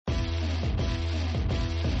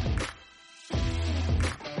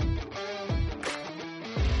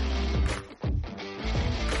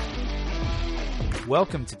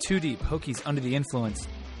Welcome to Too Deep, Hokies Under the Influence.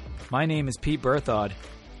 My name is Pete Berthaud,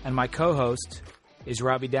 and my co-host is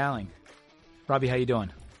Robbie Dowling. Robbie, how you doing?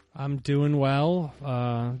 I'm doing well.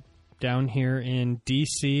 Down here in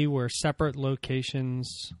D.C., we're separate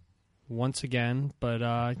locations once again, but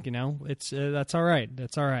it's that's all right.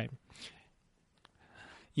 That's all right.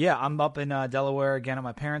 Yeah, I'm up in Delaware again at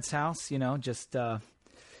my parents' house. Just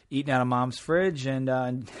eating out of Mom's fridge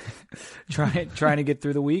and trying to get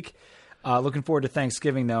through the week. Looking forward to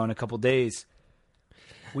Thanksgiving though in a couple days.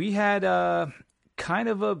 We had kind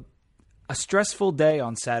of a stressful day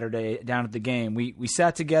on Saturday down at the game. We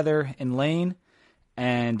sat together in Lane.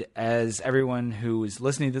 And as everyone who is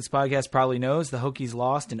listening to this podcast probably knows, the Hokies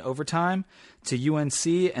lost in overtime to UNC,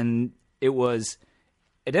 and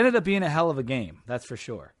it ended up being a hell of a game, that's for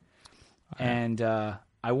sure. Right. And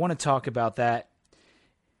I want to talk about that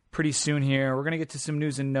pretty soon here. We're going to get to some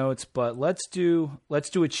news and notes, but let's do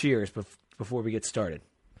a cheers before we get started.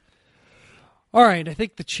 All right, I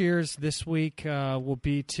think the cheers this week will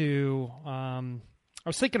be to I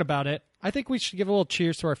was thinking about it. I think we should give a little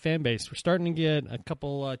cheers to our fan base. We're starting to get a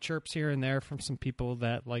couple chirps here and there from some people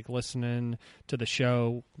that like listening to the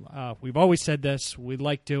show. We've always said this. We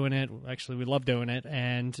like doing it. Actually, we love doing it.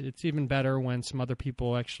 And it's even better when some other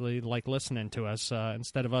people actually like listening to us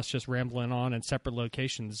instead of us just rambling on in separate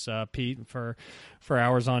locations, Pete, for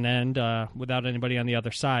hours on end without anybody on the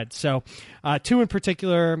other side. So two in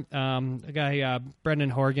particular, a guy,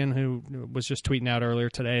 Brendan Horgan, who was just tweeting out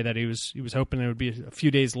earlier today that he was hoping it would be a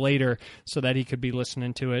few days later so that he could be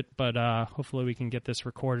listening to it, but hopefully we can get this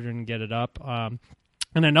recorded and get it up. And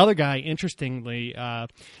another guy, interestingly,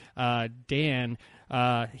 Dan,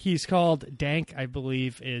 he's called Dank, I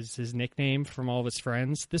believe, is his nickname from all of his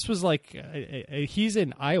friends. This was like, he's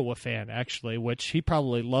an Iowa fan, actually, which he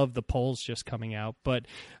probably loved the polls just coming out, but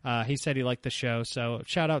he said he liked the show. So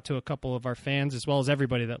shout out to a couple of our fans, as well as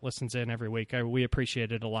everybody that listens in every week. We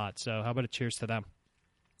appreciate it a lot. So how about a cheers to them?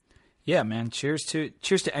 Yeah, man. Cheers to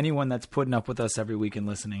anyone that's putting up with us every week and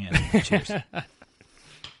listening in. Cheers.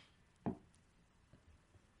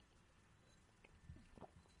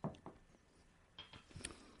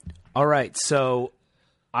 All right, so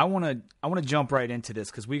I want to jump right into this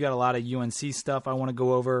because we got a lot of UNC stuff I want to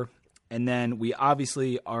go over, and then we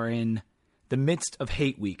obviously are in the midst of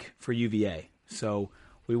hate week for UVA, so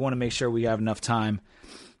we want to make sure we have enough time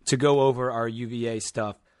to go over our UVA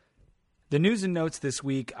stuff. The news and notes this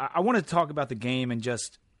week, I want to talk about the game and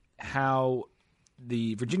just how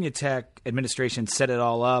the Virginia Tech administration set it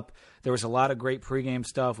all up. There was a lot of great pregame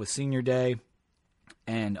stuff with Senior Day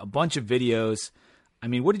and a bunch of videos. I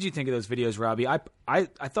mean, what did you think of those videos, Robbie? I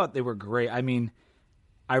thought they were great. I mean,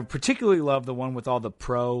 I particularly love the one with all the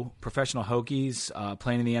professional Hokies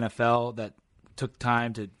playing in the NFL that took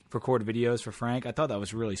time to record videos for Frank. I thought that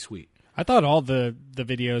was really sweet. I thought all the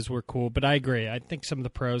videos were cool, but I agree. I think some of the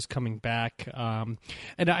pros coming back. And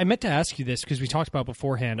I meant to ask you this because we talked about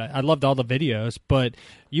beforehand. I loved all the videos, but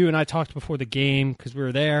you and I talked before the game because we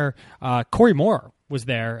were there. Corey Moore was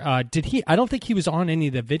there. I don't think he was on any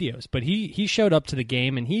of the videos, but he showed up to the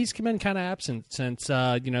game, and he's been kind of absent since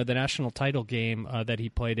the national title game that he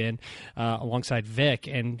played in alongside Vic,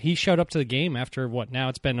 and he showed up to the game after now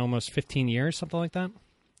it's been almost 15 years, something like that.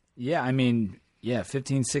 Yeah, I mean. Yeah,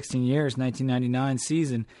 15, 16 years, 1999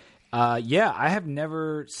 season. I have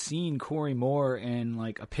never seen Corey Moore in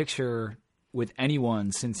like a picture with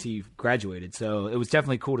anyone since he graduated. So it was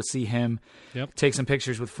definitely cool to see him take some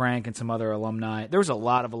pictures with Frank and some other alumni. There was a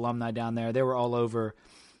lot of alumni down there. They were all over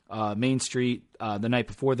Main Street the night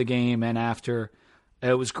before the game and after.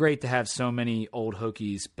 It was great to have so many old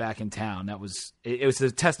Hokies back in town. It was a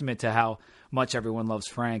testament to how much everyone loves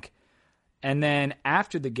Frank. And then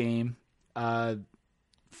after the game,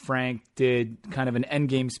 Frank did kind of an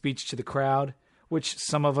endgame speech to the crowd, which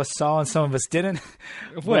some of us saw and some of us didn't.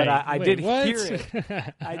 But I did hear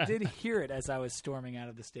it. I did hear it as I was storming out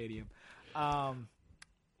of the stadium.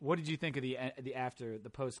 What did you think of the after the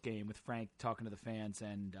post game with Frank talking to the fans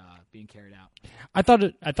and being carried out? I thought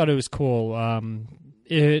it was cool.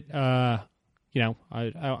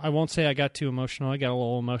 I won't say I got too emotional. I got a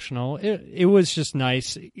little emotional. It was just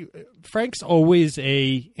nice. Frank's always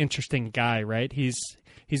a interesting guy, right?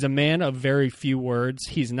 He's a man of very few words.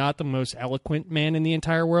 He's not the most eloquent man in the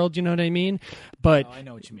entire world, you know what I mean? But I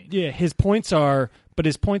know what you mean. Yeah, his points are but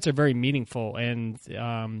his points are very meaningful, and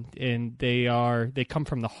they come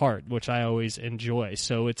from the heart, which I always enjoy.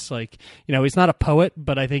 So it's like, he's not a poet,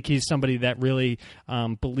 but I think he's somebody that really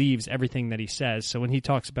believes everything that he says. So when he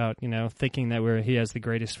talks about thinking that he has the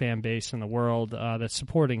greatest fan base in the world that's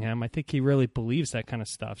supporting him, I think he really believes that kind of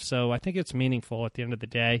stuff. So I think it's meaningful at the end of the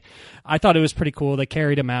day. I thought it was pretty cool. They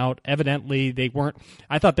carried him out. Evidently, they weren't.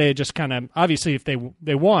 I thought they had just kind of, obviously, if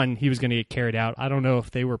they won, he was going to get carried out. I don't know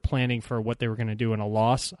if they were planning for what they were going to do in a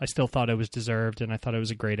loss. I still thought it was deserved, and I thought it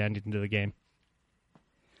was a great ending to the game.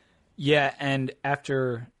 Yeah, and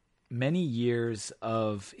after many years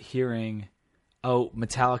of hearing,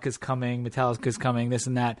 Metallica's coming, this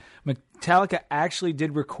and that, Metallica actually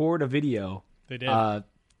did record a video. They did.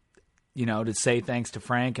 To say thanks to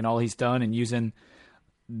Frank and all he's done, and using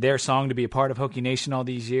their song to be a part of Hokie Nation all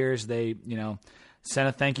these years. They, sent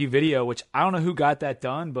a thank you video, which I don't know who got that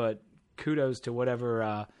done, but kudos to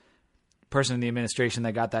whatever person in the administration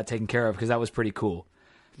that got that taken care of, because that was pretty cool.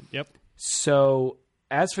 Yep. So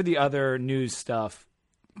as for the other news stuff,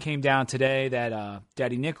 came down today that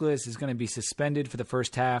Daddy Nicholas is going to be suspended for the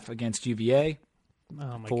first half against UVA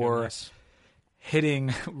goodness.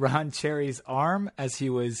 Hitting Ron Cherry's arm as he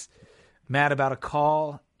was mad about a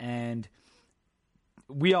call. And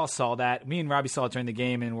we all saw that. Me and Robbie saw it during the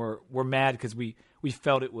game, and we're mad because we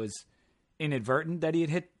felt it was inadvertent that he had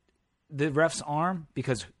hit the ref's arm,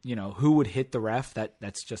 because who would hit the ref?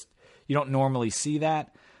 That's just, you don't normally see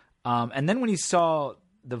that. And then when he saw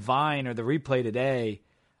the Vine or the replay today,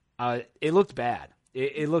 it looked bad.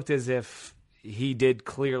 It looked as if he did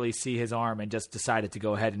clearly see his arm and just decided to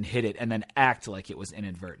go ahead and hit it and then act like it was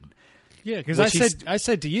inadvertent. Yeah, because I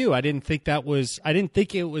said to you, I didn't think it was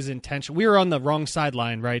intentional. We were on the wrong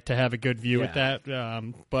sideline, right, to have a good view at that.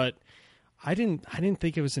 But I didn't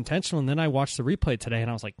think it was intentional. And then I watched the replay today, and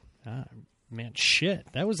I was like, man, shit,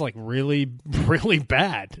 that was like really, really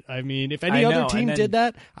bad. I mean, if any other team did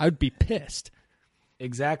that, I would be pissed.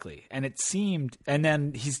 Exactly. And it seemed, and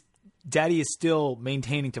then Daddy is still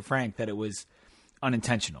maintaining to Frank that it was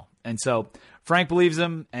unintentional. And so Frank believes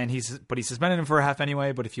him, and he suspended him for a half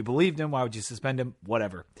anyway. But if you believed him, why would you suspend him?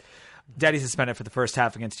 Whatever. Daddy suspended for the first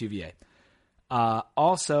half against UVA.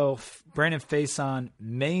 Also, Brandon Faison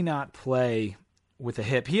may not play with a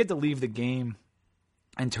hip. He had to leave the game,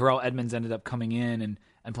 and Terrell Edmonds ended up coming in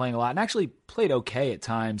and playing a lot, and actually played okay at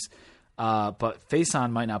times. But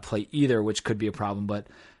Faison might not play either, which could be a problem. But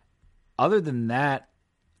other than that,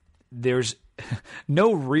 there's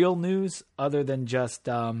no real news other than just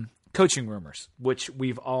coaching rumors, which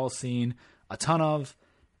we've all seen a ton of.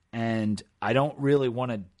 And I don't really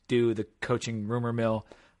want to do the coaching rumor mill.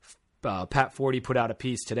 Pat Forty put out a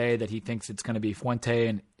piece today that he thinks it's going to be Fuente,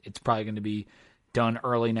 and it's probably going to be done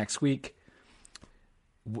early next week.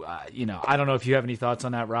 I don't know if you have any thoughts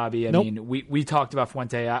on that, Robbie. I mean, we talked about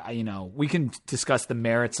Fuente. We can discuss the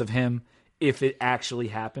merits of him if it actually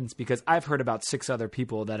happens, because I've heard about 6 other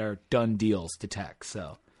people that are done deals to Tech.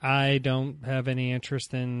 So I don't have any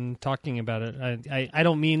interest in talking about it. I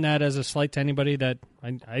don't mean that as a slight to anybody. That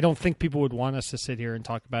I don't think people would want us to sit here and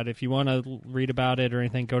talk about it. If you want to read about it or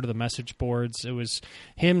anything, go to the message boards. It was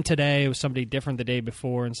him today. It was somebody different the day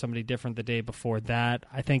before, and somebody different the day before that.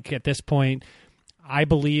 I think at this point, I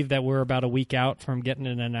believe that we're about a week out from getting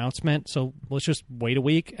an announcement. So let's just wait a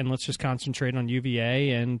week and let's just concentrate on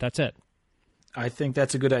UVA, and that's it. I think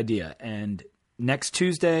that's a good idea. And next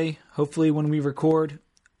Tuesday, hopefully when we record,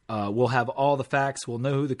 we'll have all the facts. We'll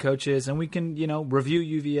know who the coach is, and we can, review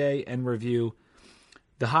UVA and review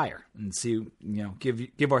the hire and see,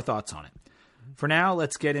 give our thoughts on it. For now,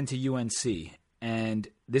 let's get into UNC. And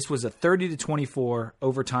this was a 30-24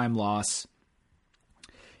 overtime loss.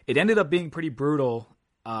 It ended up being pretty brutal,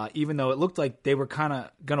 even though it looked like they were kind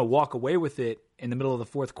of going to walk away with it in the middle of the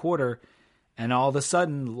fourth quarter. And all of a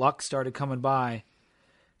sudden, luck started coming by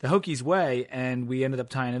the Hokies' way, and we ended up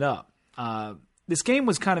tying it up. This game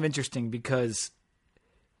was kind of interesting because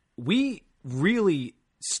we really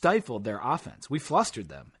stifled their offense. We flustered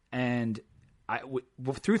them. And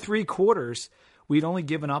through 3 quarters, we'd only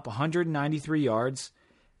given up 193 yards,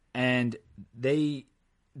 and they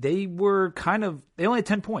were they only had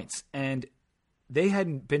 10 points, and they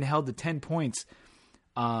hadn't been held to 10 points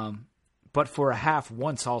but for a half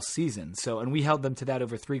once all season. And we held them to that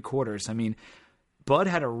over 3 quarters. I mean, Bud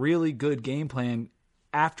had a really good game plan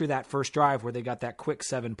after that first drive where they got that quick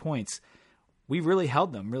 7 points. We really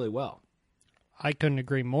held them really well. I couldn't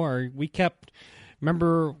agree more. We kept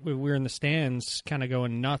remember we were in the stands kind of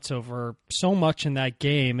going nuts over so much in that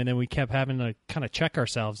game, and then we kept having to kind of check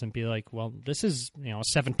ourselves and be like, well, this is, a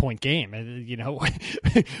 7-point game.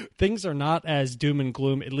 Things are not as doom and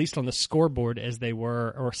gloom, at least on the scoreboard, as they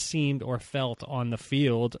were or seemed or felt on the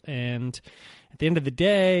field. And at the end of the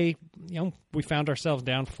day, we found ourselves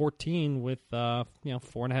down 14 with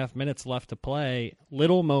 4.5 minutes left to play.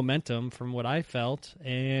 Little momentum from what I felt,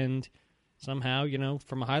 and somehow,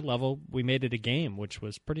 from a high level, we made it a game, which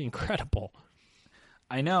was pretty incredible.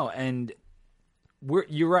 I know, and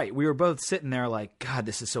you're right. We were both sitting there like, God,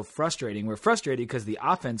 this is so frustrating. We're frustrated because the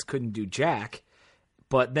offense couldn't do jack,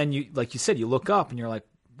 but then like you said, you look up and you're like,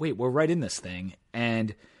 wait, we're right in this thing.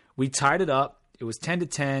 And we tied it up. It was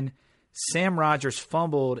 10-10. Sam Rogers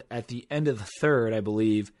fumbled at the end of the third, I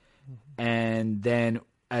believe, and then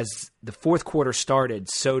as the fourth quarter started,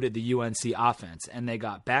 so did the UNC offense, and they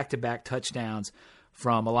got back-to-back touchdowns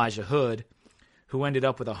from Elijah Hood, who ended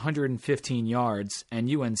up with 115 yards, and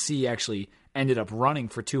UNC actually ended up running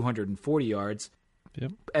for 240 yards.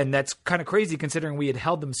 Yep. And that's kind of crazy considering we had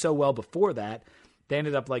held them so well before that. They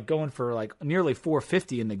ended up going for nearly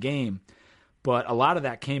 450 in the game, but a lot of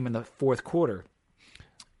that came in the fourth quarter.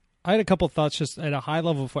 I had a couple thoughts just at a high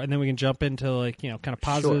level, and then we can jump into kind of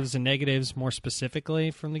positives and negatives more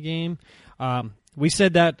specifically from the game. We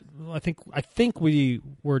said that I think we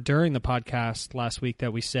were during the podcast last week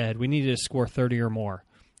that we said we needed to score 30 or more.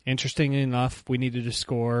 Interestingly enough, we needed to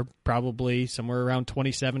score probably somewhere around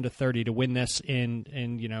 27 to 30 to win this in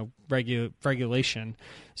regulation.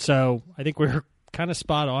 So I think we're kind of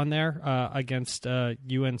spot on there against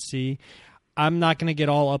UNC. I'm not going to get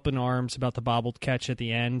all up in arms about the bobbled catch at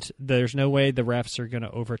the end. There's no way the refs are going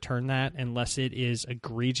to overturn that unless it is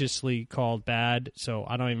egregiously called bad, so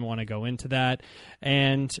I don't even want to go into that.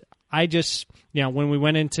 And I just, when we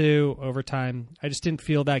went into overtime, I just didn't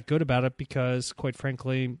feel that good about it because, quite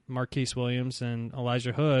frankly, Marquise Williams and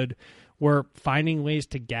Elijah Hood were finding ways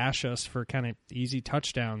to gash us for kind of easy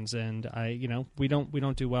touchdowns, and we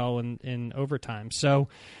don't do well in overtime. So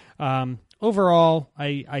overall,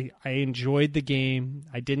 I enjoyed the game.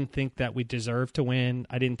 I didn't think that we deserved to win.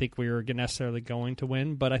 I didn't think we were necessarily going to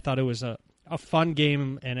win, but I thought it was a fun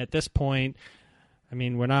game. And at this point, I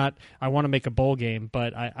want to make a bowl game,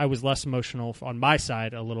 but I was less emotional on my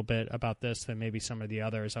side a little bit about this than maybe some of the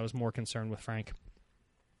others. I was more concerned with Frank.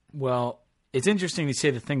 Well, it's interesting to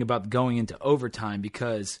say the thing about going into overtime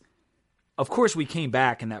because, of course, we came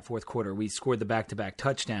back in that fourth quarter. We scored the back-to-back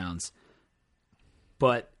touchdowns,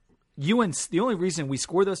 but UNC, the only reason we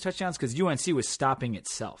scored those touchdowns because UNC was stopping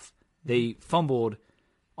itself. They fumbled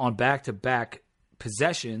on back-to-back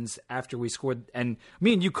possessions after we scored, and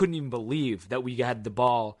me and you couldn't even believe that we had the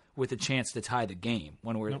ball with a chance to tie the game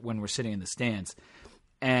when we're sitting in the stands,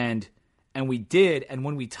 and we did. And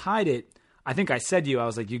when we tied it, I think I said to you, I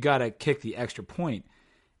was like, you got to kick the extra point.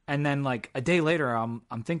 And then a day later,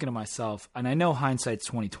 I'm thinking to myself, and I know hindsight's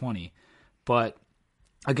 20/20, but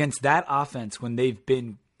against that offense when they've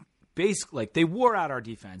been basically they wore out our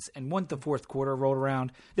defense, and once the fourth quarter rolled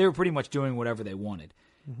around, they were pretty much doing whatever they wanted.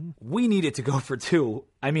 Mm-hmm. We needed to go for two.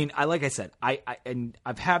 Like I said,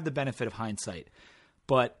 I've had the benefit of hindsight,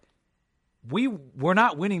 but we're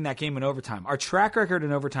not winning that game in overtime. Our track record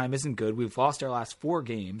in overtime isn't good. We've lost our last 4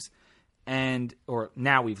 games,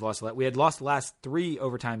 now we've lost. We had lost the last 3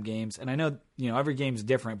 overtime games, and I know every game's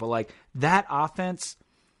different, but that offense,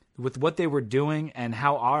 with what they were doing and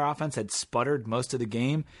how our offense had sputtered most of the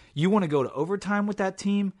game, you want to go to overtime with that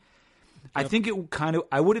team? Yep. I think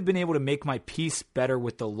I would have been able to make my peace better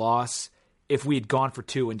with the loss if we had gone for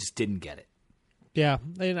 2 and just didn't get it. Yeah,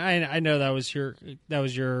 and I know that was your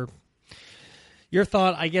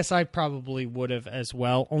thought. I guess I probably would have as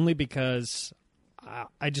well, only because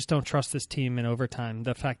I just don't trust this team in overtime.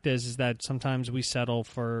 The fact is that sometimes we settle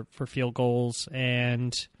for field goals,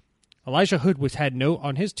 and Elijah Hood had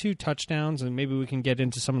on his 2 touchdowns, and maybe we can get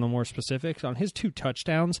into some of the more specifics. On his 2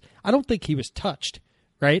 touchdowns, I don't think he was touched,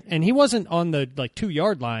 right? And he wasn't on the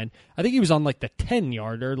 2-yard line. I think he was on the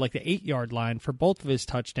 10-yard or the 8-yard line for both of his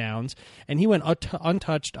touchdowns, and he went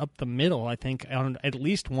untouched up the middle, I think, on at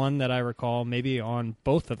least one that I recall, maybe on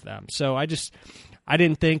both of them. So I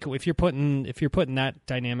didn't think if you're putting that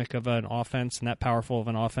dynamic of an offense and that powerful of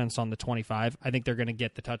an offense on the 25, I think they're going to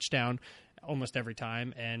get the touchdown almost every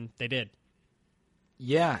time, and they did.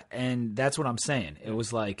 Yeah, and that's what I'm saying. It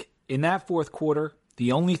was in that fourth quarter,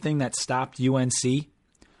 the only thing that stopped UNC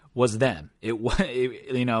was them. We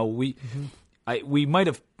might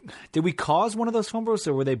have. Did we cause one of those fumbles,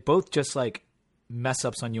 or were they both just mess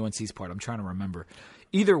ups on UNC's part? I'm trying to remember.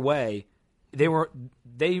 Either way, they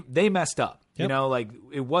messed up. Yep.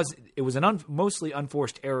 It was mostly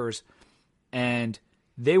unforced errors and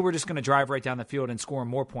they were just going to drive right down the field and score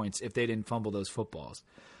more points if they didn't fumble those footballs.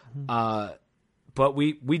 But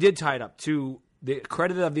we did tie it up. To the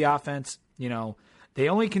credit of the offense, they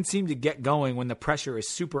only can seem to get going when the pressure is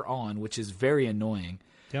super on, which is very annoying.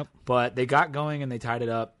 Yep. But they got going and they tied it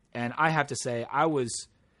up. And I have to say, I would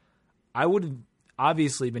have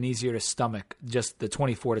obviously been easier to stomach just the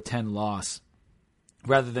 24-10 loss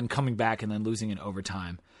rather than coming back and then losing in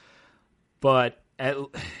overtime. But at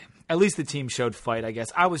least the team showed fight, I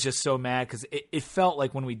guess. I was just so mad because it felt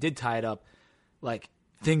like when we did tie it up, like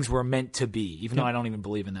things were meant to be, even though I don't even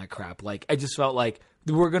believe in that crap. Like, I just felt like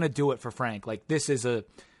we're going to do it for Frank. Like, this is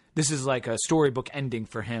like a storybook ending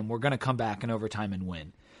for him. We're going to come back in overtime and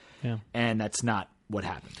win. Yeah. And that's not what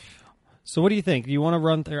happened. So what do you think? Do you want to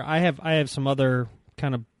run through? I have some other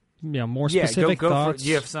kind of more specific thoughts.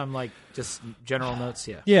 You have some like just general notes?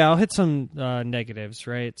 Yeah. Yeah, I'll hit some negatives,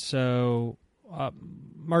 right? So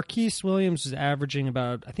Marquise Williams is averaging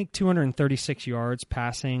about, I think, 236 yards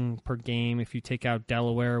passing per game if you take out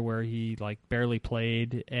Delaware where he like barely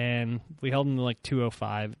played, and we held him to like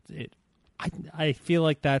 205. I feel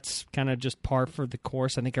like that's kind of just par for the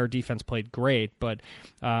course. I think our defense played great, but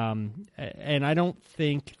and I don't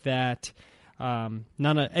think that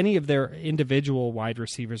any of their individual wide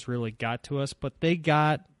receivers really got to us, but they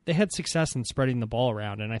had success in spreading the ball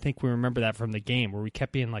around, and I think we remember that from the game where we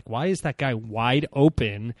kept being like, why is that guy wide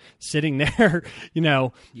open sitting there,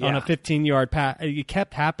 on a 15-yard pass? It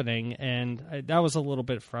kept happening, and that was a little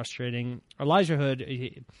bit frustrating. Elijah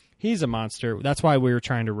Hood, he's a monster. That's why we were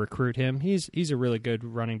trying to recruit him. He's a really good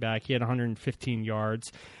running back. He had 115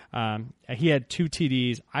 yards. He had 2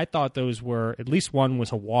 TDs. I thought those were, at least one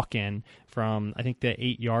was a walk-in from, I think, the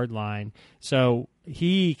 8-yard line. So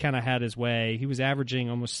he kind of had his way. He was averaging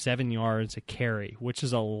almost 7 yards a carry, which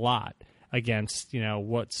is a lot against,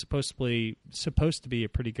 what's supposed to be a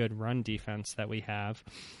pretty good run defense that we have.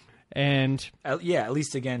 And at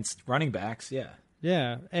least against running backs, yeah.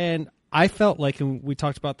 Yeah, and I felt like, and we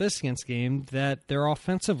talked about this against game, that their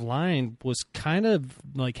offensive line was kind of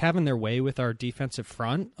like having their way with our defensive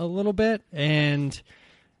front a little bit, and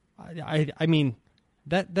I mean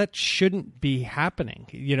that shouldn't be happening.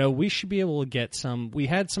 We should be able to get some. We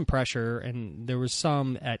had some pressure, and there was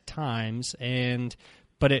some at times,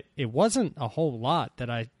 but it wasn't a whole lot that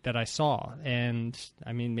I saw. And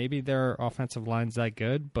I mean, maybe their offensive line's that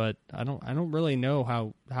good, but I don't really know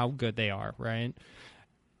how good they are, right?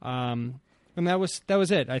 And that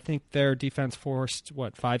was it. I think their defense forced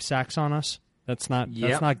 5 sacks on us. That's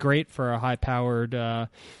not great for a high powered.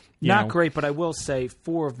 Not great, but I will say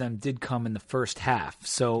 4 of them did come in the first half.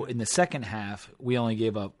 So in the second half, we only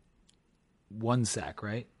gave up 1 sack,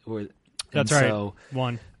 right? That's right. So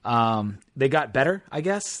 1. They got better, I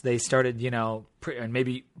guess. They started, and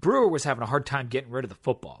maybe Brewer was having a hard time getting rid of the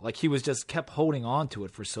football. Like he was just kept holding on to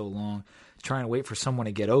it for so long, trying to wait for someone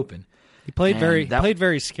to get open. He played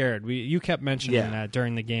very scared. You kept mentioning that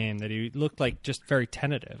during the game, that he looked like just very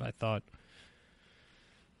tentative, I thought.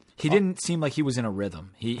 He didn't seem like he was in a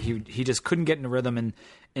rhythm. He just couldn't get in a rhythm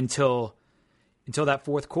until that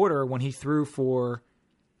fourth quarter when he threw for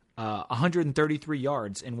 133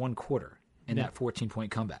 yards in one quarter in that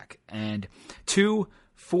 14-point comeback. And 2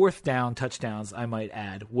 fourth-down touchdowns, I might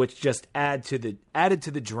add, which just added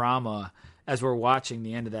to the drama as we're watching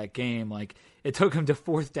the end of that game. Like, it took him to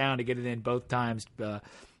 4th down to get it in both times.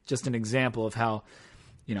 Just an example of how,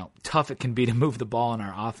 tough it can be to move the ball in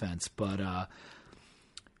our offense. But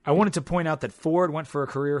I wanted to point out that Ford went for a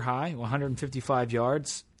career high, 155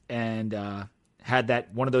 yards, and had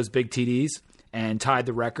that one of those big TDs and tied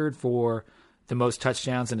the record for the most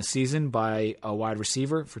touchdowns in a season by a wide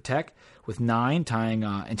receiver for Tech with 9, tying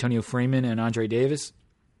Antonio Freeman and Andre Davis.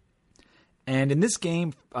 And in this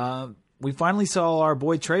game, we finally saw our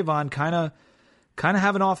boy Trayvon kind of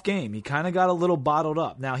have an off game. He kind of got a little bottled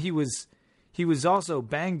up. Now he was also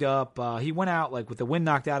banged up. He went out like with the wind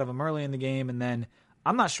knocked out of him early in the game, and then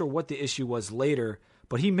I'm not sure what the issue was later,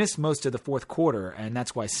 but he missed most of the fourth quarter, and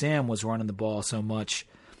that's why Sam was running the ball so much.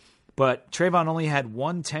 But Trayvon only had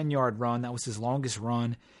 1 10-yard run. That was his longest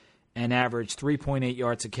run, and averaged 3.8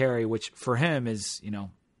 yards a carry, which for him is,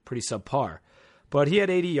 pretty subpar. But he had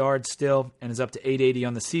 80 yards still and is up to 880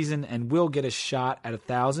 on the season and will get a shot at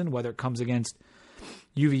 1,000, whether it comes against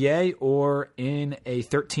UVA or in a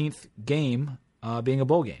 13th game being a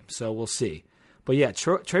bowl game. So we'll see. But yeah,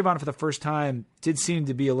 Trayvon for the first time did seem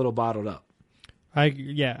to be a little bottled up. I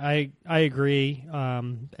agree.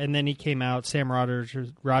 And then he came out. Sam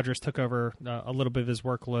Rogers took over a little bit of his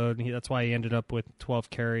workload, and that's why he ended up with 12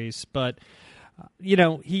 carries. But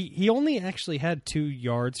he only actually had 2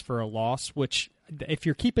 yards for a loss, which if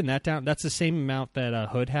you're keeping that down, that's the same amount that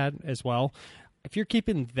Hood had as well. If you're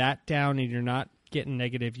keeping that down and you're not getting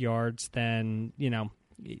negative yards, then,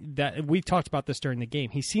 that we talked about this during the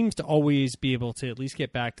game. He seems to always be able to at least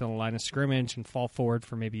get back to the line of scrimmage and fall forward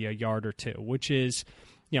for maybe a yard or two, which is,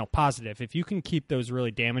 positive. If you can keep those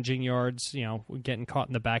really damaging yards, getting caught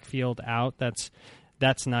in the backfield out, that's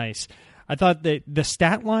nice. I thought that the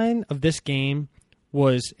stat line of this game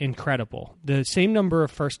was incredible. The same number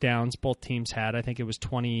of first downs both teams had. I think it was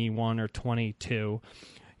 21 or 22.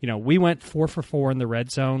 We went 4 for 4 in the red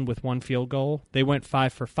zone with one field goal. They went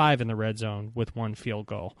 5 for 5 in the red zone with one field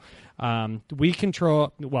goal. We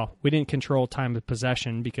didn't control time of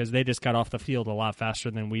possession because they just got off the field a lot faster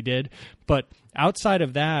than we did. But outside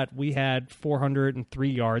of that, we had 403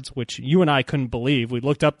 yards, which you and I couldn't believe. We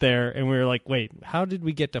looked up there and we were like, wait, how did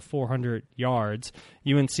we get to 400 yards?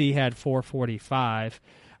 UNC had 445.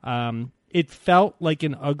 It felt like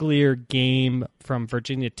an uglier game from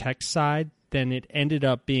Virginia Tech's side than it ended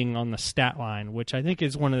up being on the stat line, which I think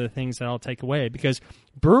is one of the things that I'll take away, because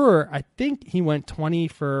Brewer, I think he went 20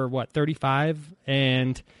 for 35,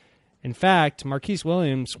 and in fact, Marquise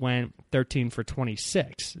Williams went 13 for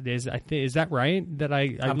 26. Is that right?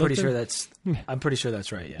 I'm pretty sure that's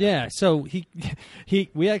right. Yeah. Yeah. So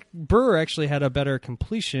Brewer actually had a better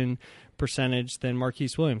completion percentage than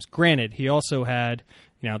Marquise Williams. Granted, he also had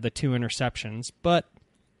the 2 interceptions, but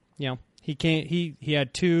he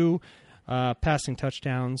had 2 passing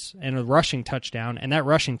touchdowns and a rushing touchdown, and that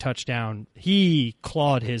rushing touchdown, he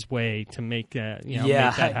clawed his way to make that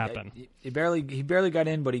happen. He barely got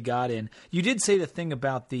in, but he got in. You did say the thing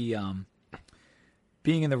about the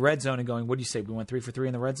being in the red zone and going. What do you say? We went 3 for 3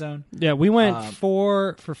 in the red zone. Yeah, we went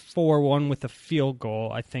 4 for 4, one with a field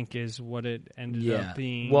goal, I think is what it ended up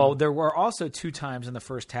being. Well, there were also 2 times in the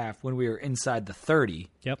first half when we were inside the 30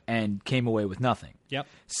 and came away with nothing. Yep.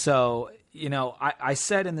 So, I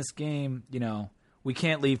said in this game, we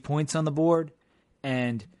can't leave points on the board.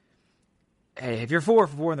 And, hey, if you're 4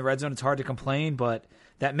 for 4 in the red zone, it's hard to complain. But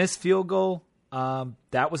that missed field goal,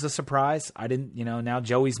 that was a surprise. I didn't, now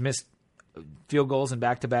Joey's missed field goals in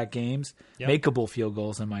back-to-back games, makeable field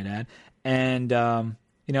goals, I might add. And,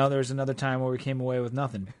 there was another time where we came away with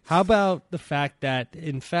nothing. How about the fact that,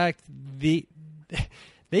 in fact, they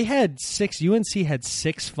had 6. UNC had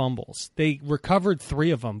 6 fumbles. They recovered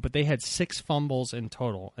 3 of them, but they had 6 fumbles in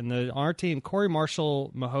total. And our team, Corey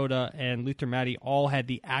Marshall, Mahota, and Luther Matty all had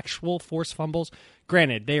the actual forced fumbles.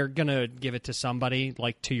 Granted, they are going to give it to somebody,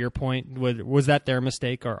 like to your point. Was that their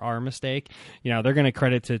mistake or our mistake? They're going to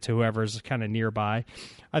credit it to whoever's kind of nearby.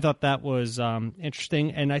 I thought that was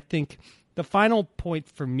interesting. And I think the final point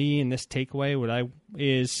for me in this takeaway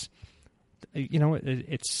is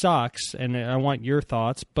it sucks, and I want your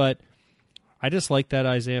thoughts, but I just like that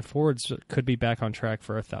Isaiah Ford could be back on track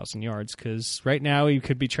for 1,000 yards, because right now he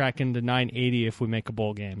could be tracking to 980 if we make a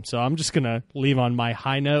bowl game. So I'm just going to leave on my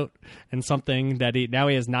high note and something that he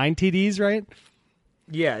has 9 TDs, right?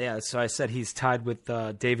 Yeah. So I said he's tied with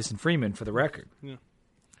Davis and Freeman for the record. Yeah.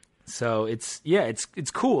 So it's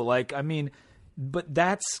cool. But I'm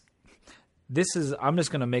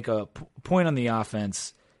just going to make a point on the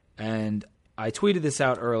offense. And I tweeted this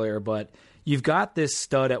out earlier, but you've got this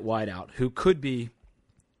stud at wideout who could be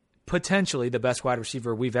potentially the best wide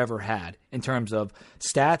receiver we've ever had in terms of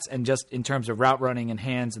stats and just in terms of route running and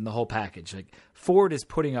hands and the whole package. Like, Ford is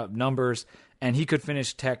putting up numbers, and he could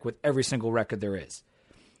finish Tech with every single record there is.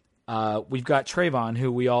 We've got Trayvon,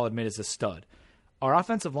 who we all admit is a stud. Our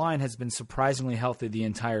offensive line has been surprisingly healthy the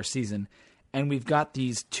entire season, and we've got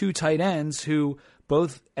these 2 tight ends who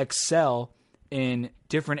both excel in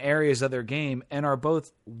different areas of their game and are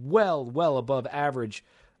both well above average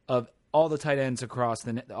of all the tight ends across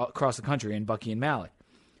the country in Bucky and Malik.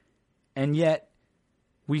 And yet,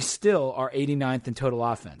 we still are 89th in total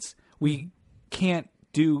offense. We can't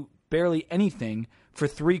do barely anything for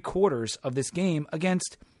 3 quarters of this game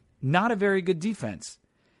against not a very good defense.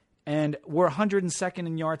 And we're 102nd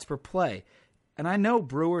in yards per play. And I know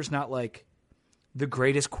Brewer's not like the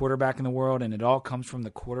greatest quarterback in the world, and it all comes from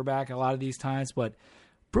the quarterback a lot of these times. But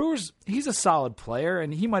he's a solid player,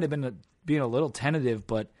 and he might have been being a little tentative,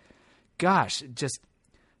 but gosh, just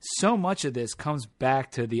so much of this comes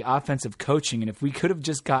back to the offensive coaching. And if we could have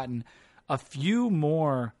just gotten a few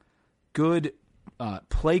more good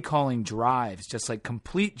play calling drives, just like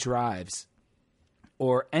complete drives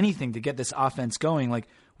or anything to get this offense going, like,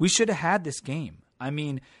 we should have had this game. I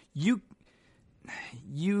mean, you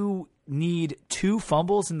need 2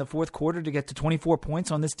 fumbles in the fourth quarter to get to 24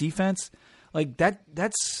 points on this defense. Like,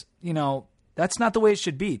 that's not the way it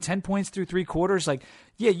should be. 10 points through 3 quarters. Like,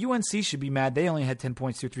 yeah, UNC should be mad. They only had 10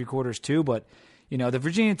 points through 3 quarters too, but the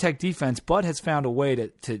Virginia Tech defense, Bud has found a way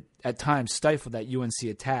to at times stifle that UNC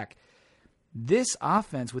attack. This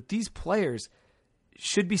offense with these players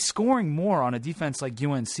should be scoring more on a defense like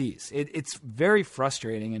UNC's. It's very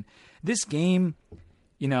frustrating. And this game,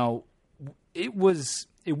 it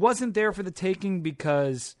wasn't there for the taking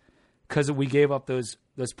because we gave up those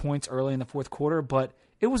points early in the fourth quarter, but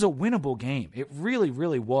it was a winnable game. It really,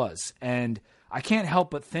 really was. And I can't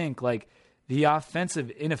help but think like the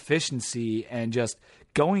offensive inefficiency and just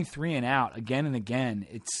going 3 and out again and again.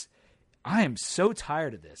 I am so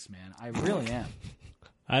tired of this, man. I really am.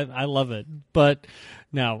 I love it. But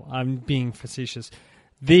no, I'm being facetious.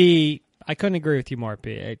 I couldn't agree with you more,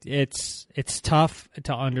 P. It's tough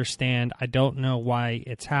to understand. I don't know why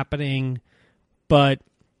it's happening, but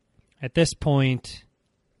at this point,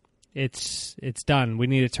 it's done. We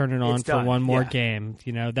need to turn it on for one more game.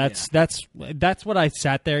 That's what I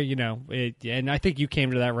sat there. And I think you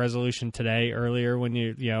came to that resolution today earlier when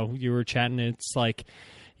you were chatting. It's like,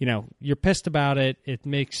 you're pissed about it. It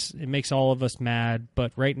makes all of us mad.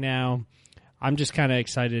 But right now, I'm just kind of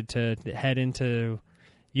excited to head into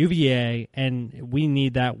UVA, and we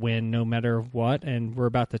need that win no matter what. And we're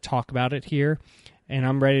about to talk about it here. And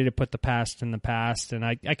I'm ready to put the past in the past. And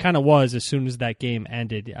I kind of was as soon as that game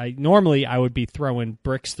ended. Normally I would be throwing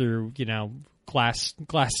bricks through, glass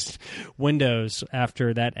windows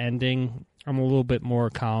after that ending. I'm a little bit more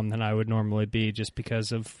calm than I would normally be just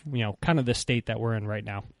because of, kind of the state that we're in right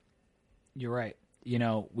now. You're right.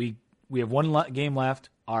 We have one game left.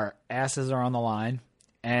 Our asses are on the line.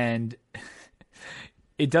 And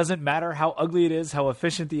it doesn't matter how ugly it is, how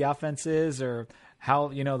efficient the offense is, or how,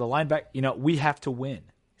 the linebacker, we have to win.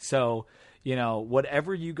 So,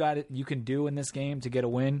 whatever you can do in this game to get a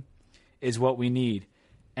win is what we need.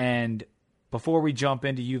 And before we jump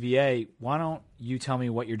into UVA, why don't you tell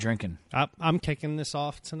me what you're drinking? I'm kicking this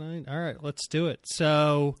off tonight. All right, let's do it.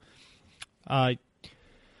 So,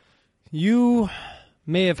 you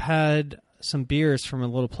may have had some beers from a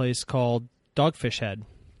little place called Dogfish Head.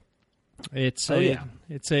 It's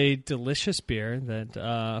a delicious beer that,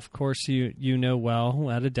 of course, you know well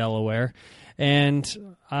out of Delaware, and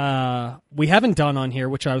we haven't done on here,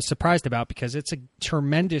 which I was surprised about because it's a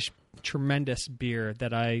tremendous beer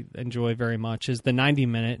that I enjoy very much. Is the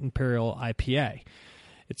 90-minute Imperial IPA.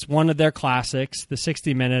 It's one of their classics. The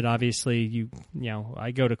 60-minute, obviously,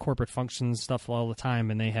 I go to corporate functions stuff all the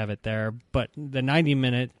time, and they have it there. But the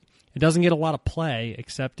 90-minute. It doesn't get a lot of play,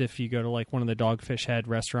 except if you go to like one of the Dogfish Head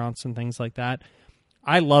restaurants and things like that.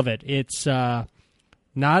 I love it. It's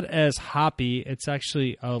not as hoppy. It's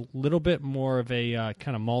actually a little bit more of a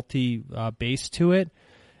kind of malty base to it,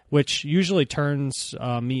 which usually turns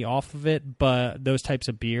me off of it, but those types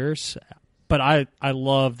of beers. But I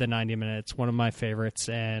love the 90-minute. It's one of my favorites,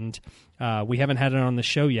 and we haven't had it on the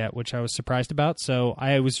show yet, which I was surprised about. So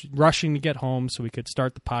I was rushing to get home so we could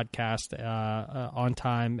start the podcast on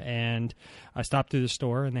time, and I stopped through the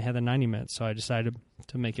store, and they had the 90-minute, so I decided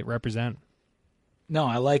to make it represent. No,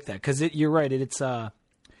 I like that because you're right. It's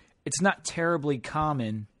not terribly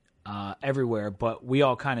common everywhere, but we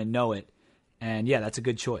all kind of know it. And, yeah, that's a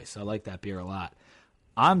good choice. I like that beer a lot.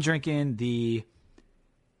 I'm drinking the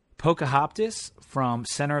Pocahontas from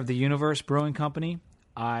Center of the Universe Brewing Company.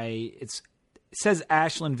 It says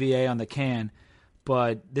Ashland, VA on the can,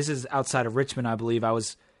 but this is outside of Richmond, I believe. I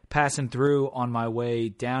was passing through on my way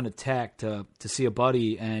down to Tech to see a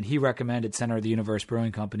buddy, and he recommended Center of the Universe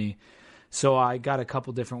Brewing Company. So I got a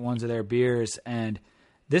couple different ones of their beers, and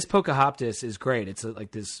this Pocahontas is great. It's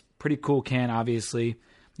like this pretty cool can, obviously.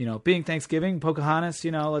 Being Thanksgiving, Pocahontas,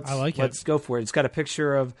 let's go for it. It's got a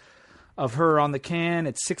picture of her on the can.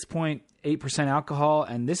 It's 6.8% alcohol,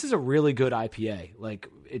 and this is a really good IPA.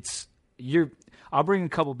 I'll bring a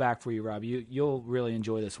couple back for you, Rob. You'll really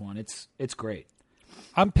enjoy this one. It's great.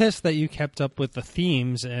 I'm pissed that you kept up with the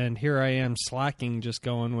themes, and here I am slacking, just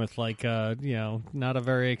going with not a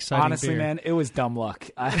very exciting Honestly, beer. man, it was dumb luck.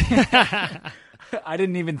 I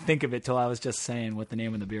didn't even think of it till I was just saying what the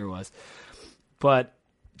name of the beer was. But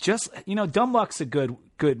just, dumb luck's a good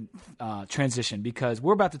transition because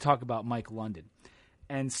we're about to talk about Mike London.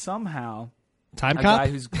 And somehow Time Cop?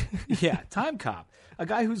 Time Cop. A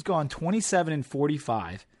guy who's gone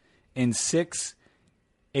 27-45 in 6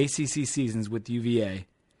 ACC seasons with UVA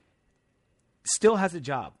still has a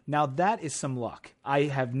job. Now, that is some luck. I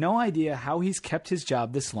have no idea how he's kept his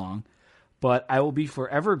job this long, but I will be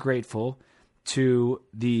forever grateful to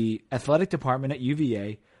the athletic department at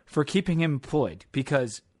UVA for keeping him employed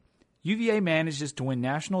because UVA manages to win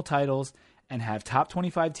national titles and have top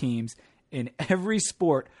 25 teams in every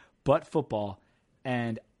sport but football,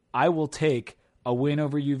 and I will take a win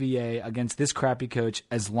over UVA against this crappy coach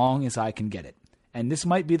as long as I can get it. And this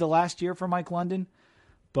might be the last year for Mike London,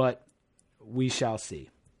 but we shall see.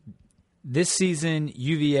 This season,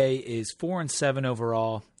 UVA is 4-7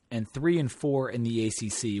 overall and 3-4 in the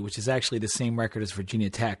ACC, which is actually the same record as Virginia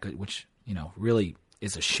Tech, which, really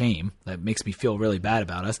is a shame. That makes me feel really bad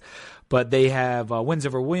about us. But they have wins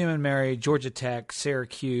over William & Mary, Georgia Tech,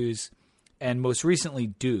 Syracuse, and most recently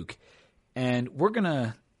Duke. And we're going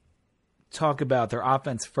to talk about their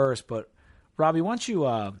offense first, but Robbie, why don't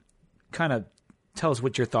you kind of tell us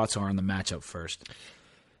what your thoughts are on the matchup first?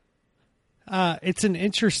 It's an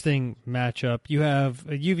interesting matchup. You have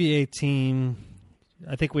a UVA team.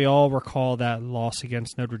 I think we all recall that loss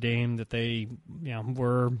against Notre Dame that they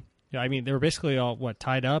were they were basically all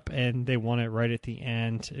tied up, and they won it right at the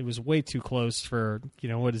end. It was way too close for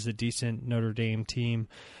what is a decent Notre Dame team.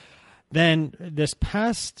 Then this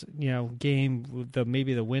past game,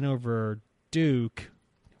 maybe the win over Duke,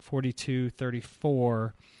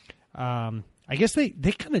 42-34. I guess they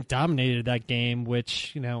kind of dominated that game,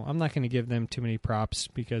 which I'm not going to give them too many props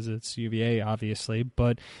because it's UVA, obviously,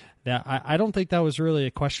 but that I don't think that was really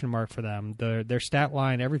a question mark for them. Their stat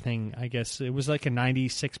line, everything, I guess it was like a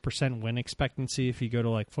 96% win expectancy if you go to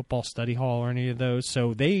like Football Study Hall or any of those.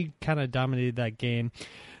 So they kind of dominated that game.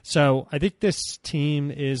 So I think this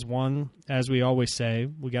team is one, as we always say,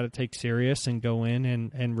 we got to take serious and go in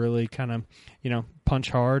and really kind of, punch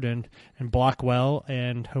hard and block well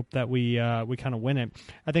and hope that we kind of win it.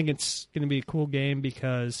 I think it's going to be a cool game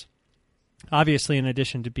because obviously, in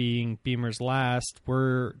addition to being Beamer's last,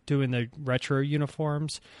 we're doing the retro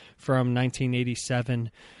uniforms from 1987,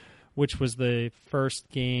 which was the first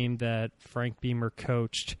game that Frank Beamer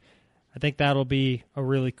coached. I think that'll be a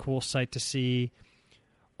really cool sight to see.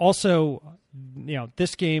 Also,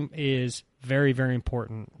 this game is very, very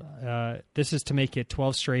important. This is to make it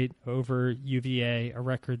 12 straight over UVA, a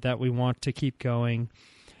record that we want to keep going.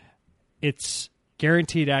 It's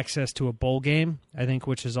guaranteed access to a bowl game, I think,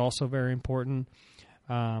 which is also very important.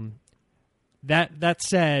 That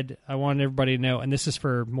said, I want everybody to know, and this is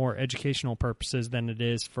for more educational purposes than it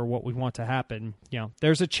is for what we want to happen.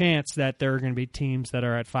 There's a chance that there are going to be teams that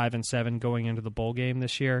are at 5-7 going into the bowl game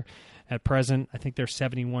this year. At present, I think there's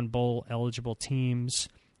 71 bowl eligible teams.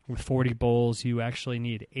 With 40 bowls, you actually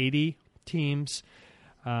need 80 teams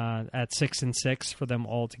at 6-6 for them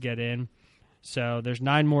all to get in. So there's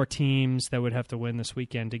 9 more teams that would have to win this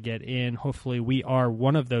weekend to get in. Hopefully we are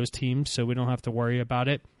one of those teams, so we don't have to worry about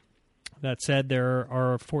it. That said, there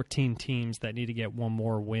are 14 teams that need to get one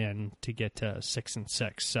more win to get to 6-6.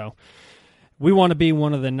 So we want to be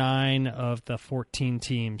one of the 9 of the 14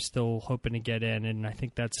 teams still hoping to get in, and I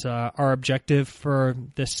think that's our objective for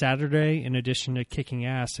this Saturday, in addition to kicking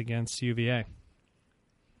ass against UVA.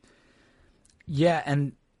 Yeah,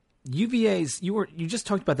 and UVA's you just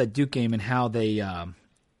talked about that Duke game and how they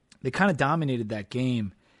kind of dominated that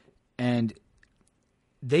game, and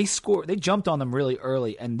they jumped on them really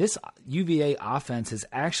early, and this UVA offense has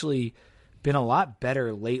actually been a lot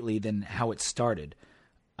better lately than how it started.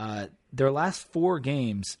 Their last 4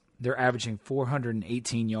 games, they're averaging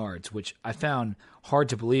 418 yards, which I found hard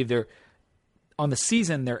to believe. They're on the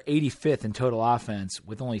season, they're 85th in total offense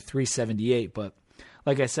with only 378, but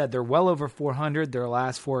like I said, they're well over 400 their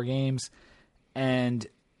last 4 games, and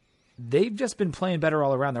they've just been playing better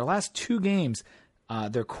all around. Their last 2 games,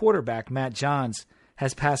 their quarterback, Matt Johns,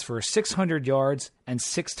 has passed for 600 yards and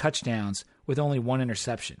 6 touchdowns with only 1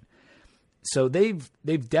 interception. So they've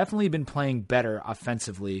definitely been playing better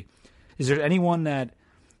offensively. Is there anyone that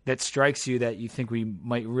strikes you that you think we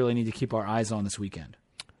might really need to keep our eyes on this weekend?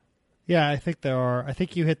 Yeah, I think there are. I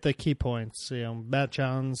think you hit the key points. Matt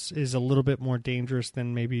Johns is a little bit more dangerous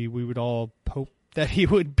than maybe we would all hope that he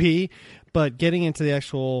would be. But getting into the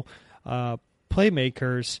actual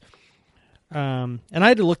playmakers, and I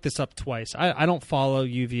had to look this up twice. I don't follow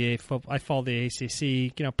UVA football. I follow the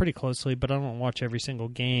ACC, pretty closely, but I don't watch every single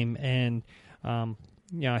game. And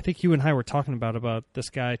I think you and I were talking about this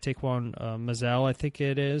guy, Taquan Mazzell, I think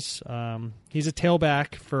it is. He's a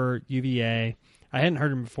tailback for UVA. I hadn't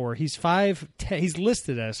heard him before. He's 5'10". He's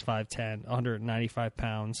listed as 5'10", 195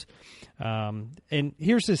 pounds. And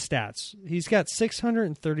here's his stats. He's got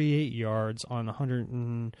 638 yards on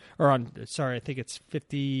I think it's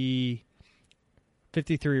 53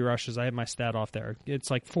 rushes. I have my stat off there.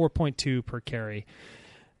 It's like 4.2 per carry.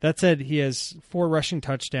 That said, he has 4 rushing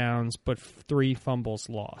touchdowns, but 3 fumbles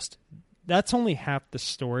lost. That's only half the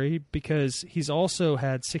story because he's also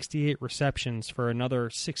had 68 receptions for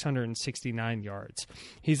another 669 yards.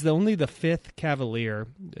 He's only the 5th Cavalier,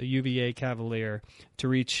 UVA Cavalier, to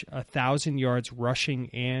reach 1,000 yards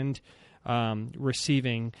rushing and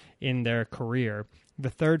receiving in their career, the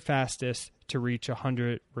third fastest to reach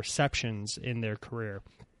 100 receptions in their career.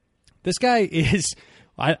 This guy is,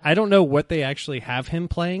 I don't know what they actually have him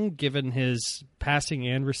playing, given his passing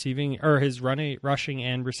and receiving, or his rushing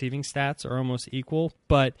and receiving stats are almost equal,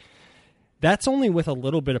 but that's only with a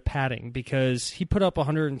little bit of padding, because he put up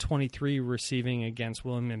 123 receiving against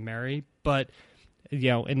William & Mary, but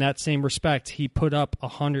in that same respect, he put up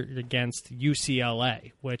 100 against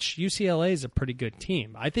UCLA, which UCLA is a pretty good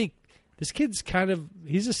team. I think this kid's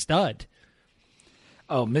he's a stud.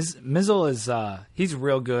 Oh, Mizzle is he's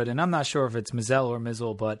real good, and I'm not sure if it's Mizzell or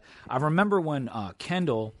Mizzle, but I remember when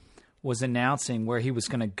Kendall was announcing where he was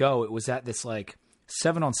going to go. It was at this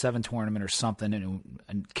 7-on-7 tournament or something,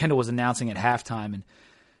 and Kendall was announcing at halftime, and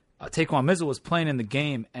Taquan Mizzle was playing in the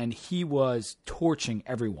game, and he was torching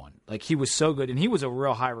everyone. He was so good, and he was a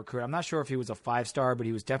real high recruit. I'm not sure if he was a 5-star, but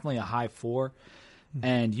he was definitely a high 4,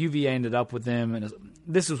 and UVA ended up with him, and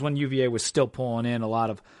this was when UVA was still pulling in a lot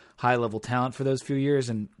of high-level talent for those few years,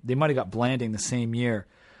 and they might have got Blanding the same year.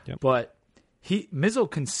 Yep. But Mizzle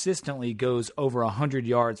consistently goes over 100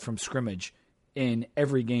 yards from scrimmage in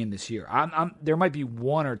every game this year. There might be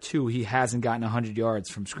 1 or 2 he hasn't gotten 100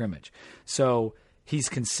 yards from scrimmage. So he's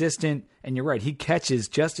consistent, and you're right, he catches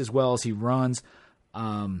just as well as he runs.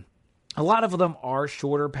 A lot of them are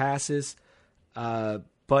shorter passes,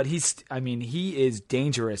 but he is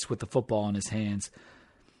dangerous with the football in his hands.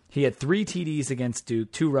 He had 3 TDs against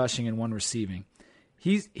Duke, 2 rushing and 1 receiving.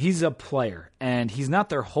 He's a player, and he's not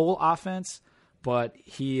their whole offense, but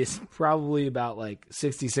he is probably about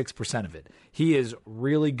 66% of it. He is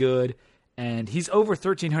really good, and he's over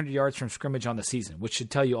 1,300 yards from scrimmage on the season, which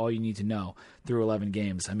should tell you all you need to know through 11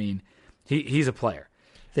 games. I mean, he's a player.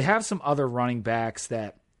 They have some other running backs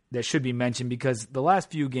that should be mentioned, because the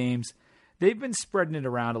last few games, they've been spreading it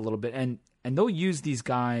around a little bit, and they'll use these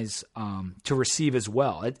guys to receive as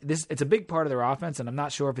well. It's a big part of their offense, and I'm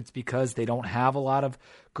not sure if it's because they don't have a lot of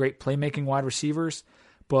great playmaking wide receivers,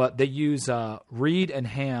 but they use Reed and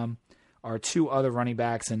Ham are 2 other running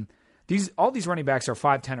backs, and all these running backs are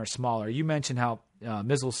 5'10" or smaller. You mentioned how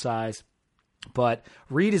Mizzle's size, but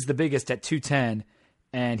Reed is the biggest at 210,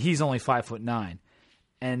 and he's only 5'9".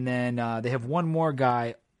 And then they have one more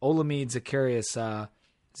guy, Olamide Zacharias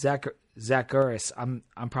Zacharias. I'm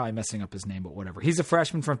probably messing up his name, but whatever. He's a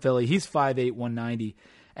freshman from Philly. He's 5'8", 190,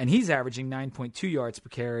 and he's averaging 9.2 yards per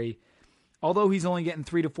carry. Although he's only getting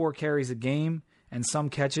 3 to 4 carries a game and some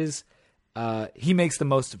catches, he makes the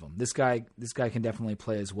most of them. This guy can definitely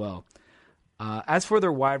play as well. As for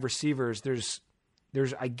their wide receivers, there's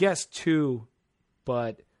I guess 2,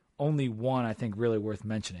 but only one I think really worth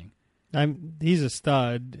mentioning. He's a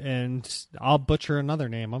stud, and I'll butcher another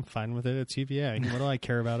name. I'm fine with it. It's UVA. What do I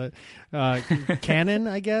care about it? Cannon,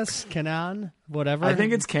 I guess? Canon? Whatever. I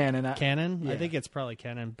think it's Cannon. Cannon? Yeah. I think it's probably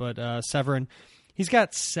Cannon. But Severin, he's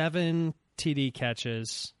got 7 TD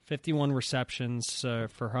catches, 51 receptions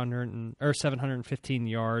for 715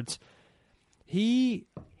 yards. He's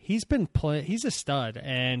a stud,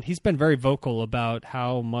 and he's been very vocal about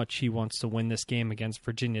how much he wants to win this game against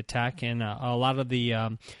Virginia Tech, and a lot of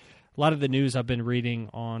the news I've been reading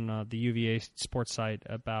on the UVA sports site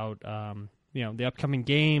about the upcoming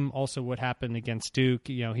game, also what happened against Duke.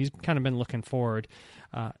 He's kind of been looking forward.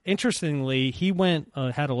 Interestingly, he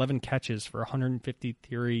had 11 catches for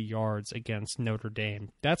 153 yards against Notre Dame.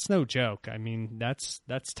 That's no joke. I mean, that's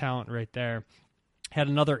talent right there. Had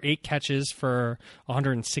another 8 catches for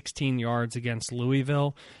 116 yards against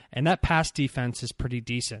Louisville, and that pass defense is pretty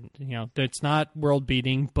decent. It's not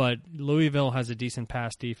world-beating, but Louisville has a decent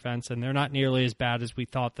pass defense, and they're not nearly as bad as we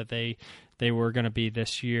thought that they were going to be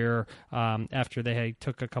this year after they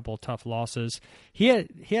took a couple of tough losses. He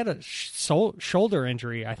had a shoulder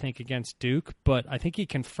injury, I think, against Duke, but I think he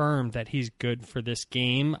confirmed that he's good for this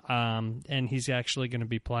game, and he's actually going to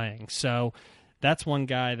be playing. So that's one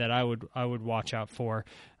guy that I would watch out for.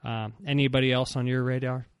 Anybody else on your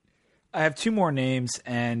radar? I have 2 more names,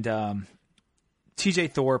 and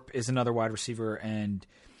TJ Thorpe is another wide receiver, and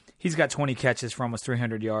he's got 20 catches for almost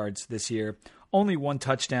 300 yards this year. Only 1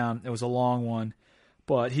 touchdown. It was a long one,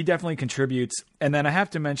 but he definitely contributes. And then I have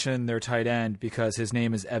to mention their tight end, because his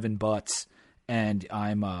name is Evan Butts, and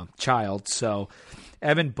I'm a child, so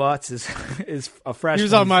Evan Butts is a freshman. He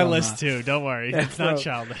was on my list too. Don't worry, it's not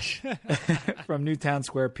childish. From Newtown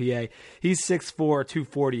Square, PA. He's 6'4",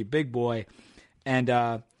 240, big boy,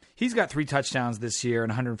 and he's got 3 touchdowns this year and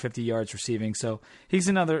 150 yards receiving. So he's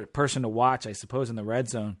another person to watch, I suppose, in the red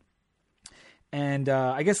zone. And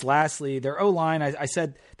I guess lastly, their O-line. I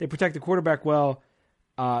said they protect the quarterback well.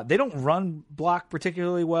 They don't run block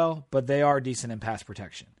particularly well, but they are decent in pass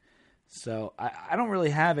protection. So I don't really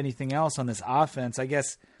have anything else on this offense. I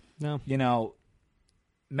guess, No.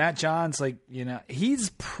 Matt Johns, he's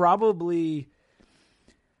probably...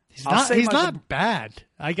 He's not bad.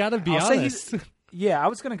 I got to be honest. I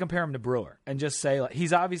was going to compare him to Brewer and just say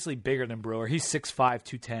he's obviously bigger than Brewer. He's 6'5",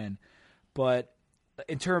 210. But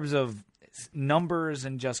in terms of numbers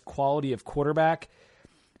and just quality of quarterback,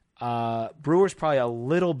 Brewer's probably a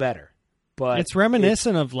little better. But it's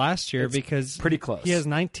reminiscent of last year because pretty close. He has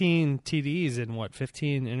 19 TDs and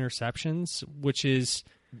 15 interceptions, which is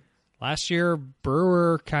last year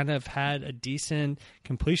Brewer kind of had a decent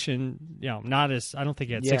completion. Not as I don't think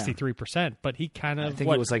he had 63%, but he kind of I think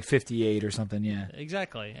it was like 58 or something. Yeah,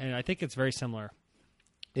 exactly, and I think it's very similar.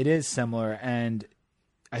 It is similar, and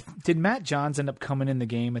did Matt Johns end up coming in the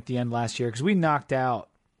game at the end last year? Because we knocked out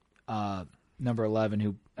number 11,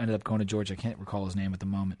 who ended up going to Georgia. I can't recall his name at the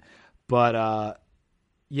moment. But,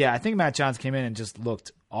 I think Matt Johns came in and just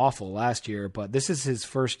looked awful last year. But this is his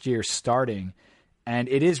first year starting, and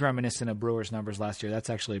it is reminiscent of Brewer's numbers last year. That's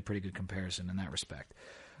actually a pretty good comparison in that respect.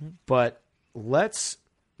 Mm-hmm. But let's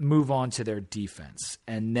move on to their defense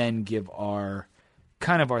and then give our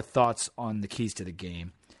thoughts on the keys to the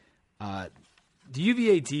game. The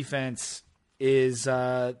UVA defense is,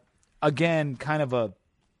 again, kind of a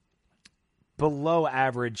below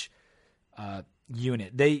average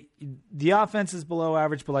unit. The offense is below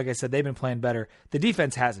average, but like I said, they've been playing better. The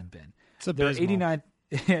defense hasn't been. They're 89th.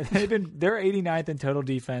 They're 89th in total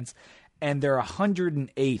defense, and they're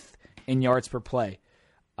 108th in yards per play,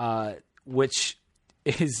 which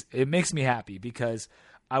makes me happy because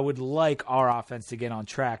I would like our offense to get on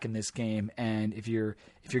track in this game. And if you're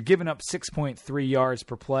giving up 6.3 yards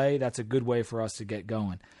per play, that's a good way for us to get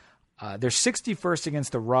going. They're 61st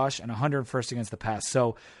against the rush and 101st against the pass.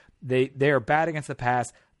 So they are bad against the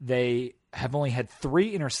pass. They have only had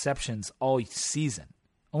 3 interceptions all season.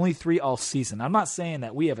 Only 3 all season. I'm not saying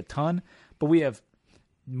that we have a ton, but we have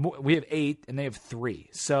 8 and they have 3.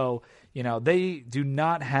 So, they do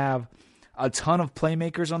not have a ton of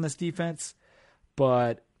playmakers on this defense,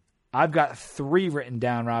 but I've got 3 written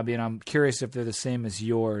down, Robbie, and I'm curious if they're the same as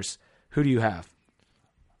yours. Who do you have?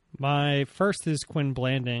 My first is Quinn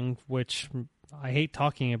Blanding, which I hate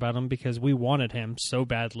talking about him because we wanted him so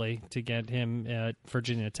badly to get him at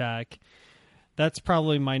Virginia Tech. That's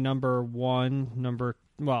probably my number one.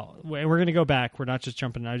 Well, we're going to go back. We're not just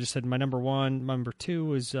jumping. I just said my number 1. My number 2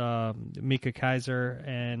 was Micah Kiser,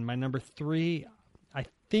 and my number 3, I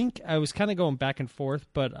think I was kind of going back and forth,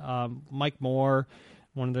 but Mike Moore,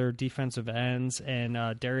 one of their defensive ends,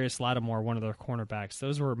 and Darius Lattimore, one of their cornerbacks.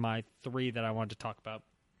 Those were my 3 that I wanted to talk about.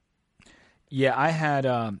 Yeah,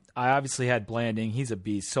 I obviously had Blanding. He's a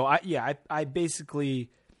beast. So I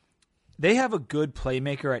basically, they have a good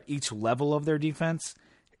playmaker at each level of their defense.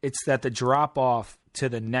 It's that the drop off to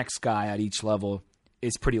the next guy at each level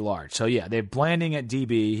is pretty large. So yeah, they're Blanding at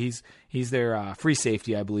DB. He's their free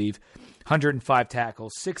safety, I believe. 105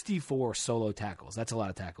 tackles, 64 solo tackles. That's a lot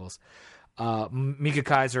of tackles. Micah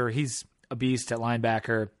Kiser, he's a beast at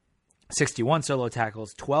linebacker. 61 solo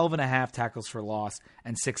tackles, 12.5 tackles for loss,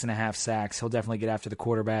 and 6.5 sacks. He'll definitely get after the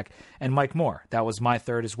quarterback. And Mike Moore, that was my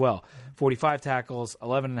third as well. 45 tackles,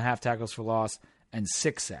 11.5 tackles for loss, and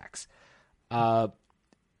 6 sacks. I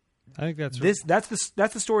think that's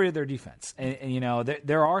the story of their defense. And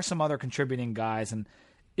there are some other contributing guys. And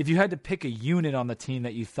if you had to pick a unit on the team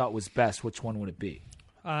that you thought was best, which one would it be?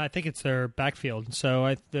 I think it's their backfield. So,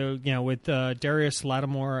 with Darius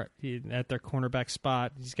Lattimore at their cornerback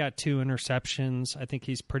spot, he's got 2 interceptions. I think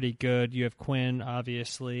he's pretty good. You have Quinn,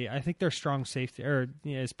 obviously. I think their strong safety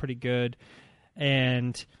is pretty good.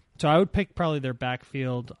 And so I would pick probably their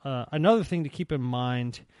backfield. Another thing to keep in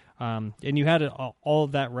mind, and you had all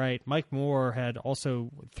of that right, Mike Moore had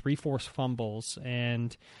also 3 forced fumbles,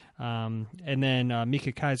 and then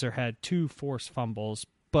Micah Kiser had 2 forced fumbles.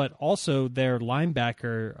 But also their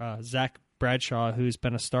linebacker, Zach Bradshaw, who's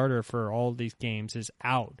been a starter for all these games, is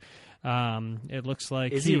out. It looks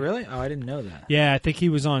like Is he really? Oh, I didn't know that. Yeah, I think he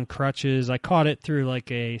was on crutches. I caught it through like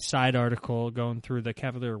a side article going through the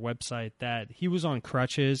Cavalier website that he was on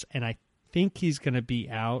crutches, and I think he's going to be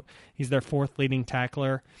out. He's their 4th leading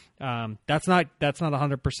tackler. That's not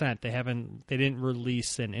 100%. They didn't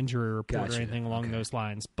release an injury report or anything along those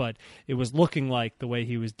lines, but it was looking like the way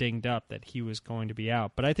he was dinged up that he was going to be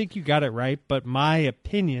out. But I think you got it right. But my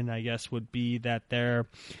opinion, I guess, would be that they're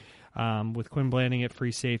with Quinn Blanding at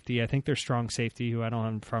free safety. I think their strong safety, who I don't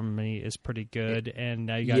have in front of me, is pretty good. And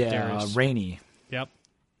now you got Darius Rainey. Yep.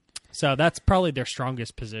 So that's probably their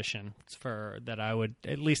strongest position for that. I would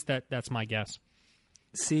at least that's my guess.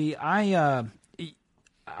 See, I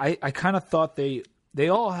kind of thought they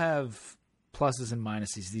all have pluses and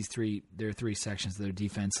minuses. There are three sections of their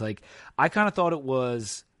defense. Like, I kind of thought it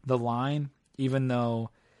was the line, even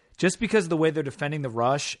though just because of the way they're defending the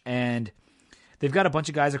rush, and they've got a bunch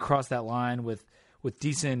of guys across that line with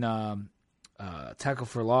decent tackle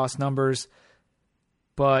for loss numbers.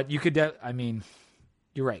 But you could,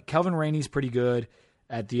 you're right. Kelvin Rainey's pretty good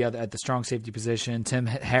at the strong safety position. Tim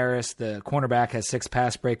Harris, the cornerback, has 6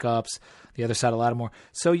 pass breakups. The other side, Lattimore.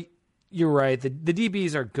 So you're right. The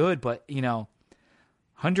DBs are good, but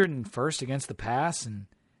 101st against the pass, and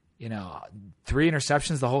 3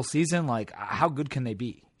 interceptions the whole season. Like, how good can they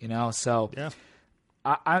be? So yeah.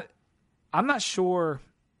 I'm not sure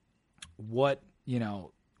what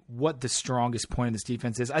the strongest point of this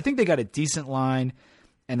defense is. I think they got a decent line.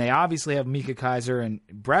 And they obviously have Micah Kiser, and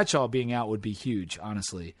Bradshaw being out would be huge,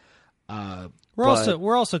 honestly.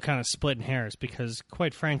 We're also kind of splitting hairs because,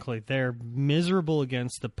 quite frankly, they're miserable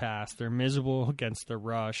against the pass, they're miserable against the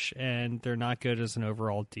rush, and they're not good as an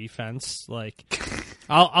overall defense. Like,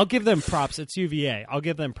 I'll give them props. It's UVA. I'll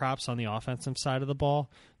give them props on the offensive side of the ball.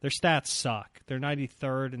 Their stats suck. They're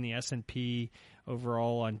 93rd in the S&P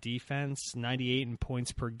overall on defense, 98 in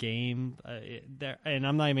points per game. And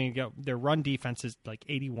I'm not even going to go. Their run defense is like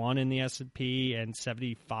 81 in the S&P and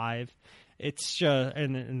 75. It's just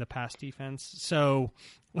in the pass defense. So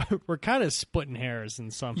we're kind of splitting hairs in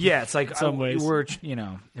some. Yeah, it's like in some ways. We're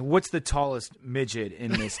what's the tallest midget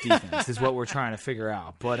in this defense is what we're trying to figure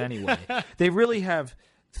out. But anyway, they really have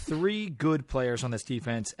 3 good players on this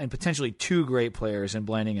defense and potentially 2 great players in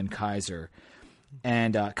Blanding and Kiser.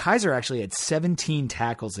 And Kiser actually had 17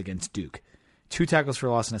 tackles against Duke. 2 tackles for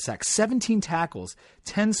loss and a sack. 17 tackles,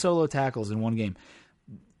 10 solo tackles in one game.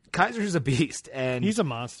 Kiser's a beast. And he's a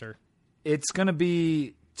monster. It's going to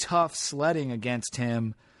be tough sledding against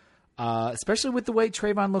him, especially with the way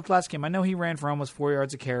Trayvon looked last game. I know he ran for almost 4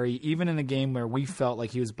 yards a carry, even in a game where we felt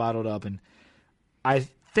like he was bottled up. And I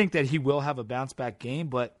think that he will have a bounce-back game,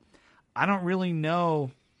 but I don't really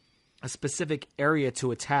know a specific area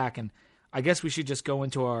to attack. And I guess we should just go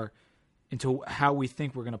into how we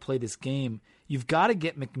think we're going to play this game. You've got to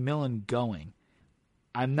get McMillan going.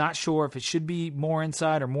 I'm not sure if it should be more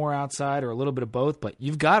inside or more outside or a little bit of both, but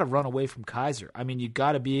you've got to run away from Kiser. I mean, you've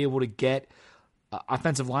got to be able to get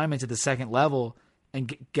offensive linemen to the second level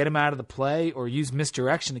and get him out of the play, or use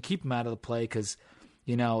misdirection to keep him out of the play, because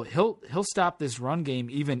he'll stop this run game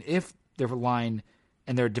even if their line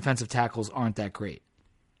and their defensive tackles aren't that great.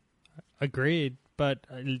 Agreed. But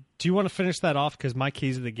do you want to finish that off? Because my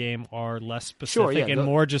keys of the game are less specific and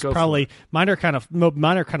more just probably mine are kind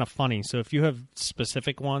of funny. So if you have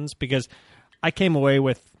specific ones, because I came away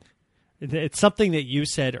with it's something that you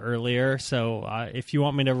said earlier. So if you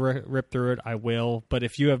want me to rip through it, I will. But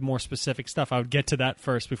if you have more specific stuff, I would get to that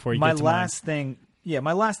first before you get to mine.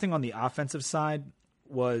 My last thing on the offensive side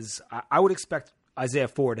was I would expect Isaiah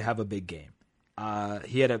Ford to have a big game.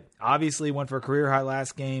 He obviously went for a career high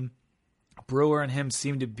last game. Brewer and him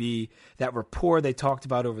seem to be that rapport they talked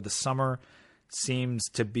about over the summer seems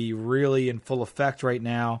to be really in full effect right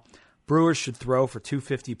now. Brewer should throw for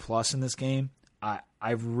 250 plus in this game.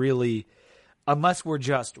 I really, unless we're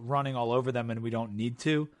just running all over them and we don't need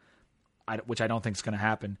to, which I don't think is going to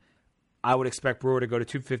happen, I would expect Brewer to go to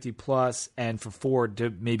 250 plus and for Ford to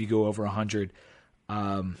maybe go over 100.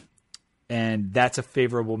 And that's a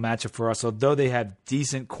favorable matchup for us. Although they have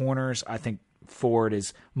decent corners, I think Ford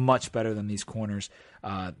is much better than these corners.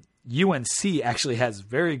 UNC actually has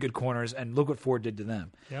very good corners, and look what Ford did to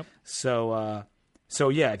them. Yep. So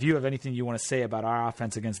yeah, if you have anything you want to say about our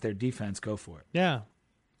offense against their defense, go for it. Yeah.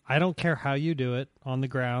 I don't care how you do it, on the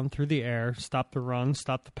ground, through the air, stop the run,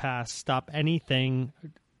 stop the pass, stop anything,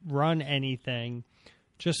 run anything.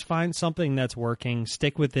 Just find something that's working,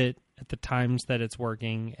 stick with it at the times that it's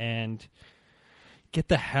working, and get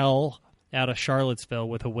the hell out of Charlottesville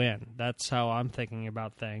with a win. That's how I'm thinking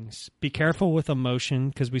about things. Be careful with emotion,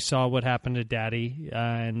 because we saw what happened to Daddy,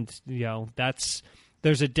 and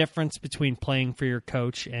there's a difference between playing for your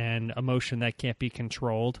coach and emotion that can't be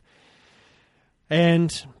controlled.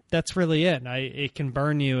 And that's really it. It can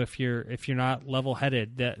burn you if you're not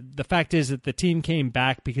level-headed. The fact is that the team came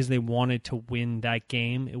back because they wanted to win that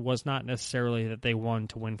game. It was not necessarily that they wanted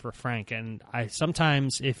to win for Frank. And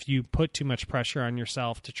sometimes if you put too much pressure on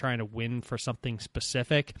yourself to try to win for something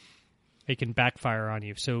specific, it can backfire on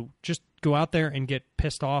you. So just go out there and get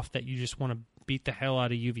pissed off that you just want to beat the hell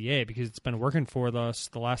out of UVA, because it's been working for us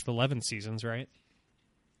the last 11 seasons, right?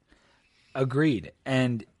 Agreed.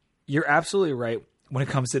 And you're absolutely right when it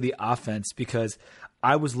comes to the offense, because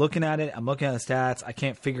I was looking at it. I'm looking at the stats. I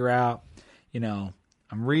can't figure out, I'm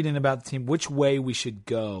reading about the team, which way we should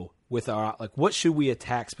go with what should we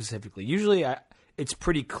attack specifically? Usually it's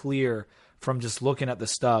pretty clear from just looking at the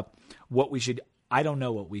stuff I don't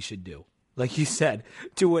know what we should do. Like you said,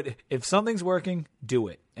 do it. If something's working, do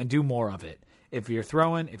it and do more of it. If you're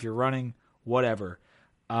throwing, if you're running, whatever.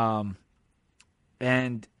 And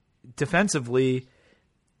defensively,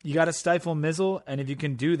 you got to stifle Mizzle, and if you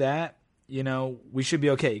can do that, we should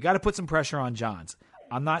be okay. You got to put some pressure on Johns.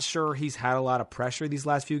 I'm not sure he's had a lot of pressure these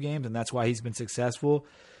last few games, and that's why he's been successful.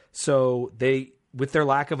 So with their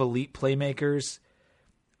lack of elite playmakers,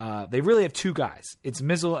 they really have two guys. It's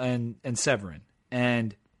Mizzle and Severin.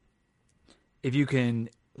 And if you can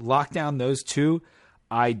lock down those two,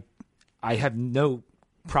 I have no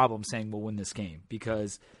problem saying we'll win this game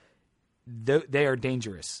because they are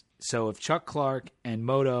dangerous. So if Chuck Clark and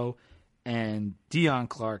Moto and Dion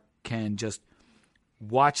Clark can just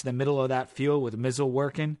watch the middle of that field with Mizzle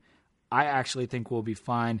working, I actually think we'll be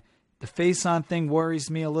fine. The face-on thing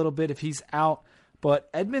worries me a little bit if he's out, but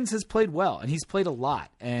Edmonds has played well, and he's played a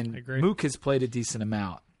lot, and Mook has played a decent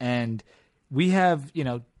amount. And we have,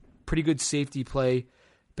 pretty good safety play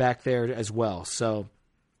back there as well. So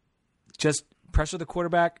just pressure the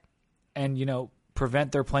quarterback and,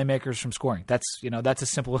 prevent their playmakers from scoring. That's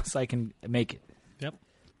as simple as I can make it. Yep.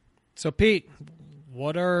 So, Pete,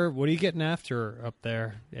 what are you getting after up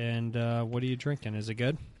there, and what are you drinking? Is it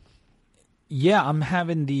good? Yeah, I'm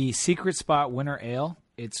having the Secret Spot Winter Ale.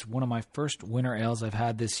 It's one of my first winter ales I've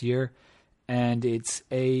had this year, and it's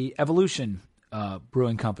a Evolution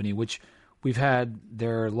brewing company, which we've had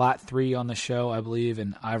their Lot 3 on the show, I believe,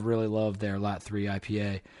 and I really love their Lot 3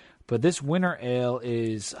 IPA. But this winter ale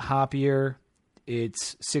is hoppier.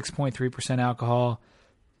 It's 6.3% alcohol,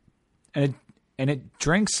 and it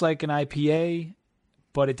drinks like an IPA,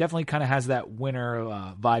 but it definitely kind of has that winter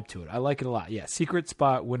vibe to it. I like it a lot. Yeah, Secret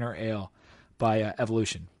Spot Winter Ale by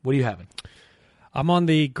Evolution. What are you having? I'm on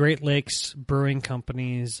the Great Lakes Brewing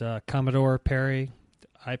Company's Commodore Perry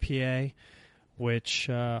IPA, which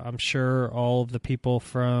I'm sure all of the people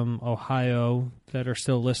from Ohio that are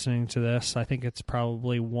still listening to this, I think it's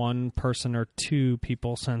probably one person or two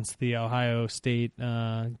people since the Ohio State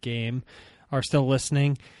game are still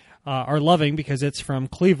listening, are loving because it's from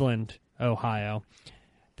Cleveland, Ohio.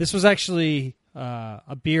 This was actually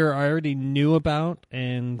a beer I already knew about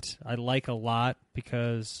and I like a lot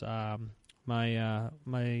because my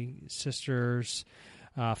sister's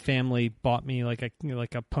family bought me like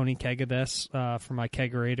a pony keg of this for my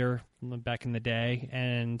kegerator back in the day,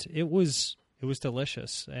 and it was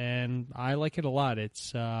delicious, and I like it a lot.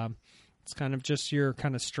 It's kind of just your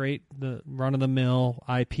kind of straight the run of the mill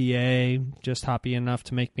IPA, just hoppy enough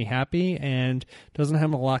to make me happy, and doesn't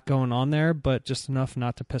have a lot going on there, but just enough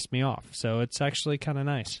not to piss me off. So it's actually kind of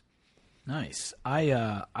nice. Nice.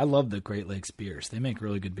 I love the Great Lakes beers. They make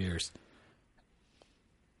really good beers.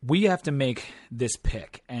 We have to make this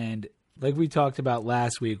pick, and like we talked about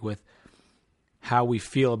last week with how we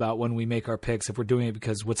feel about when we make our picks, if we're doing it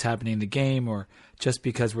because what's happening in the game or just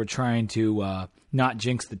because we're trying to not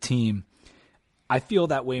jinx the team, I feel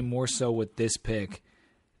that way more so with this pick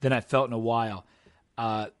than I felt in a while.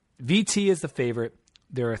 VT is the favorite.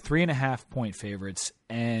 There are 3.5-point favorites,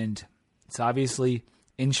 and it's obviously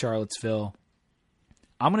in Charlottesville.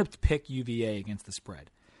 I'm going to pick UVA against the spread.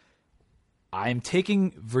 I'm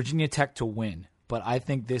taking Virginia Tech to win, but I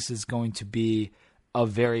think this is going to be a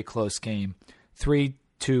very close game. 3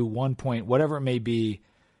 to 1 point, whatever it may be.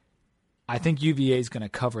 I think UVA is going to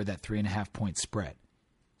cover that 3.5-point spread.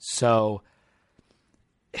 So,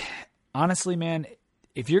 honestly, man,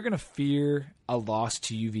 if you're going to fear a loss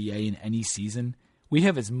to UVA in any season, we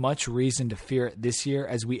have as much reason to fear it this year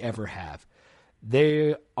as we ever have.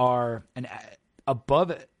 They are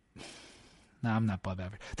above it. No, I'm not above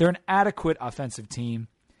average. They're an adequate offensive team,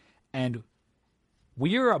 and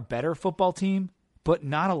we are a better football team, but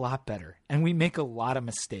not a lot better. And we make a lot of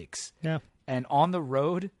mistakes. Yeah. And on the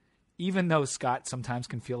road, even though Scott sometimes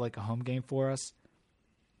can feel like a home game for us,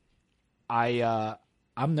 I'm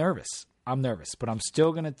nervous. But I'm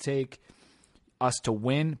still going to take us to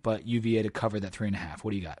win, but UVA to cover that 3.5.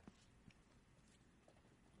 What do you got?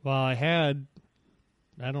 Well,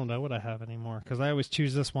 I don't know what I have anymore because I always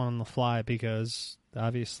choose this one on the fly because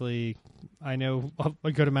obviously I know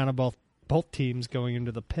a good amount of both teams going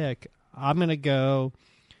into the pick. I'm going to go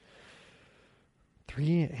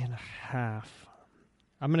 3.5.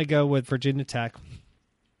 I'm going to go with Virginia Tech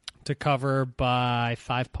to cover by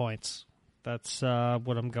 5 points. That's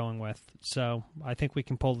what I'm going with. So I think we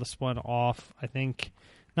can pull this one off. I think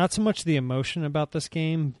not so much the emotion about this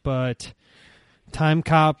game, but Time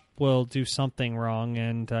Cop will do something wrong,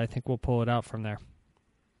 and I think we'll pull it out from there.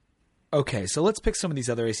 Okay, so let's pick some of these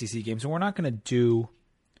other ACC games, and we're not going to do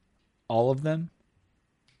all of them,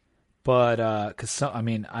 But because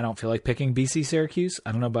I don't feel like picking BC Syracuse.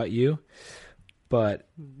 I don't know about you, but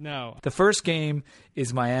No. the first game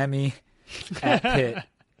is Miami at Pitt,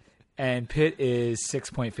 and Pitt is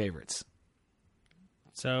 6-point favorites.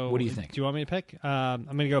 So what do you think? Do you want me to pick? I'm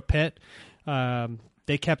going to go Pitt.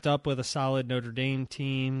 They kept up with a solid Notre Dame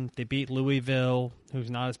team. They beat Louisville, who's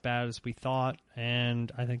not as bad as we thought,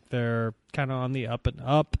 and I think they're kind of on the up and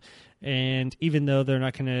up. And even though they're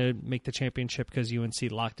not going to make the championship because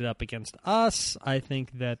UNC locked it up against us, I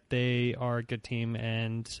think that they are a good team,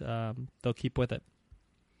 and they'll keep with it.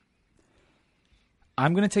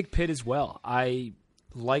 I'm going to take Pitt as well. I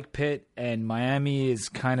like Pitt, and Miami is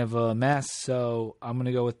kind of a mess, so I'm going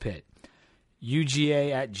to go with Pitt.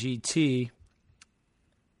 UGA at GT.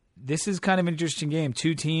 This is kind of an interesting game.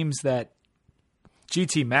 Two teams that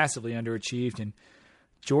GT massively underachieved, and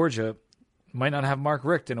Georgia might not have Mark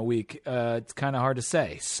Richt in a week. It's kind of hard to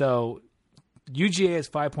say. So UGA is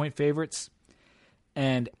 5-point favorites,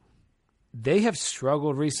 and they have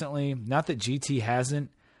struggled recently. Not that GT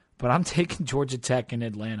hasn't, but I'm taking Georgia Tech in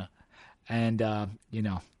Atlanta. And,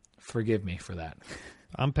 forgive me for that.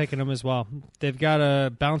 I'm picking them as well. They've got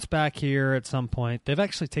to bounce back here at some point. They've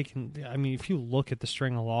actually taken, if you look at the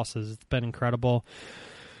string of losses, it's been incredible.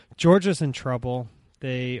 Georgia's in trouble.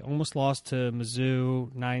 They almost lost to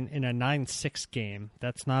Mizzou in a 9-6 game.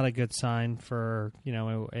 That's not a good sign for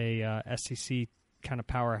a SEC kind of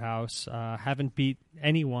powerhouse. Haven't beat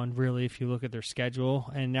anyone really if you look at their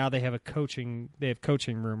schedule, and now they have coaching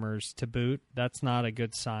rumors to boot. That's not a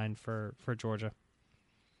good sign for Georgia.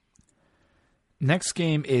 Next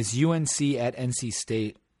game is UNC at NC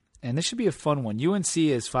State, and this should be a fun one. UNC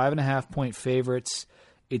is 5.5-point favorites.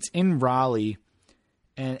 It's in Raleigh,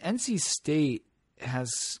 and NC State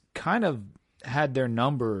has kind of had their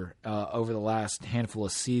number over the last handful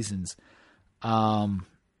of seasons.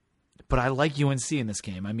 But I like UNC in this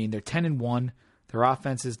game. They're 10-1. Their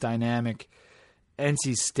offense is dynamic.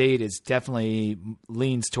 NC State is definitely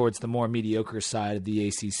leans towards the more mediocre side of the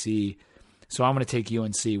ACC. So I'm going to take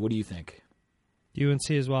UNC. What do you think?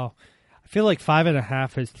 UNC as well. I feel like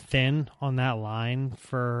 5.5 is thin on that line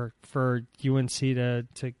for UNC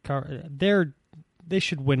to cover. They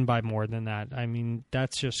should win by more than that.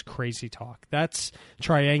 That's just crazy talk. That's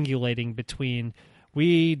triangulating between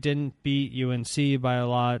we didn't beat UNC by a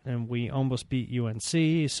lot and we almost beat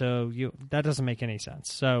UNC, so that doesn't make any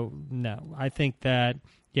sense. So, no, I think that,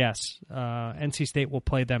 yes, NC State will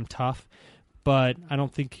play them tough, but I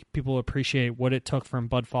don't think people appreciate what it took from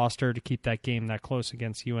Bud Foster to keep that game that close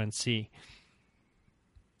against UNC.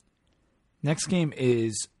 Next game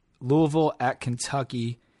is Louisville at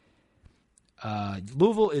Kentucky.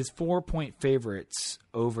 Louisville is 4-point favorites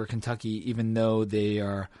over Kentucky, even though they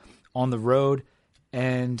are on the road.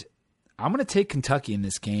 And I'm going to take Kentucky in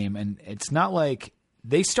this game. And it's not like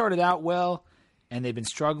they started out well and they've been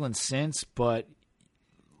struggling since, but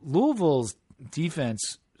Louisville's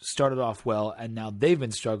defense started off well, and now they've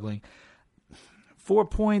been struggling. 4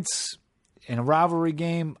 points in a rivalry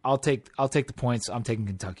game. I'll take the points. I'm taking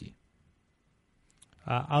Kentucky.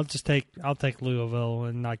 I'll take Louisville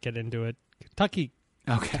and not get into it. Kentucky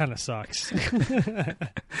kind of sucks.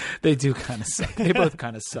 They do kind of suck. They both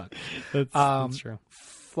kind of suck. That's true.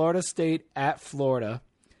 Florida State at Florida,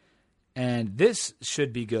 and this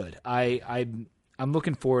should be good. I'm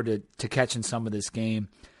looking forward to catching some of this game.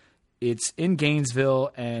 It's in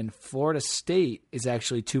Gainesville, and Florida State is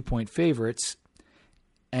actually 2-point favorites.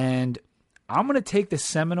 And I'm going to take the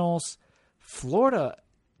Seminoles. Florida,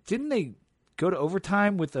 didn't they go to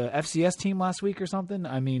overtime with the FCS team last week or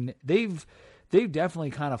something? They've definitely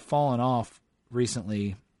kind of fallen off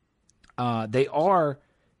recently. They are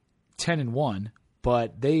 10-1,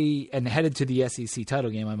 but and headed to the SEC title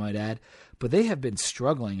game, I might add. But they have been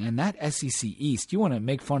struggling, and that SEC East, you want to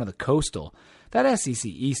make fun of the Coastal. That SEC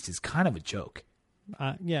East is kind of a joke.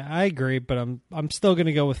 Yeah, I agree, but I'm still going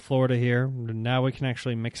to go with Florida here. Now we can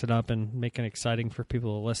actually mix it up and make it exciting for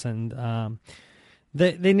people to listen.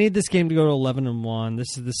 They need this game to go to 11-1.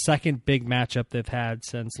 This is the second big matchup they've had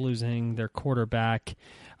since losing their quarterback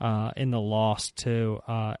in the loss to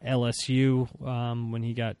LSU when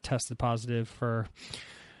he got tested positive for,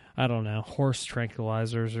 I don't know, horse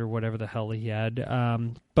tranquilizers or whatever the hell he had.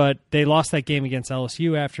 But they lost that game against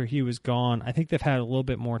LSU after he was gone. I think they've had a little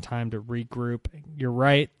bit more time to regroup. You're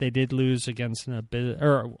right. They did lose against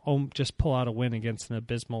just pull out a win against an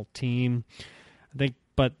abysmal team. I think,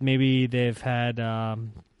 but maybe they've had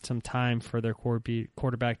some time for their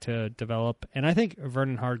quarterback to develop. And I think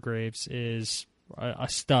Vernon Hargreaves is a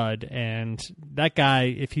stud. And that guy,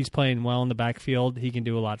 if he's playing well in the backfield, he can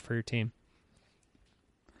do a lot for your team.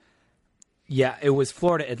 Yeah, it was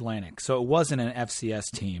Florida Atlantic, so it wasn't an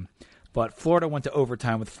FCS team. But Florida went to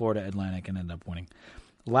overtime with Florida Atlantic and ended up winning.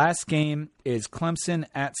 Last game is Clemson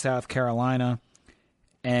at South Carolina.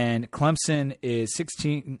 And Clemson is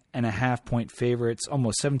 16.5-point favorites,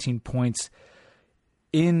 almost 17 points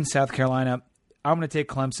in South Carolina. I'm going to take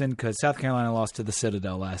Clemson because South Carolina lost to the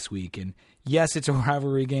Citadel last week. And yes, it's a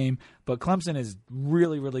rivalry game, but Clemson is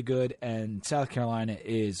really, really good, and South Carolina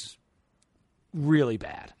is really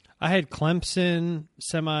bad. I had Clemson,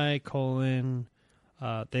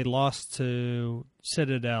 they lost to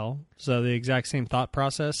Citadel, so the exact same thought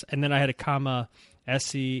process. And then I had a comma,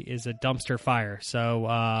 SC is a dumpster fire.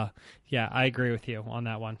 So, yeah, I agree with you on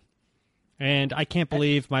that one. And I can't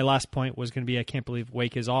believe my last point was going to be I can't believe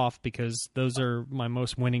Wake is off because those are my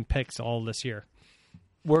most winning picks all this year.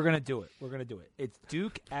 We're going to do it. It's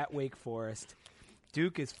Duke at Wake Forest.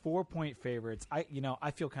 Duke is 4-point favorites. I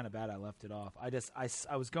feel kind of bad I left it off.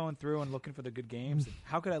 I was going through and looking for the good games.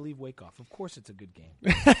 How could I leave Wake off? Of course it's a good game.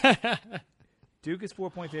 Duke is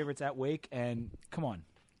 4-point favorites at Wake, and come on.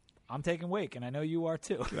 I'm taking Wake, and I know you are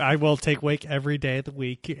too. I will take Wake every day of the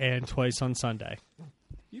week and twice on Sunday.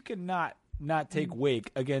 You cannot not take Wake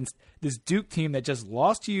against this Duke team that just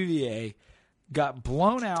lost to UVA, got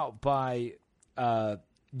blown out by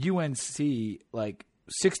UNC, like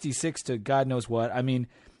 66 to God knows what. I mean,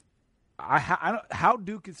 how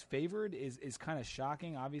Duke is favored is kind of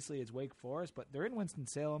shocking. Obviously, it's Wake Forest, but they're in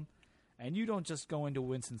Winston-Salem, and you don't just go into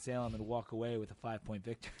Winston-Salem and walk away with a 5-point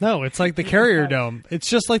victory. No, it's like the Carrier Dome. It's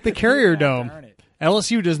just like the Carrier Dome.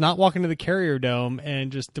 LSU does not walk into the Carrier Dome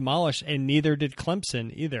and just demolish, and neither did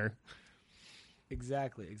Clemson either.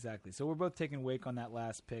 Exactly. So we're both taking Wake on that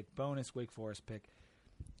last pick. Bonus Wake Forest pick.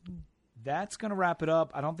 That's going to wrap it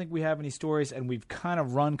up. I don't think we have any stories, and we've kind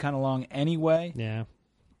of run kind of long anyway. Yeah.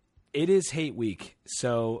 It is hate week,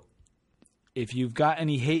 so if you've got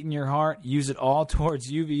any hate in your heart, use it all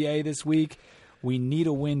towards UVA this week. We need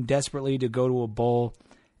a win desperately to go to a bowl,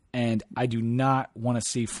 and I do not want to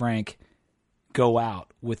see Frank go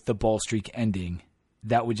out with the bowl streak ending.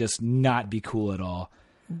 That would just not be cool at all.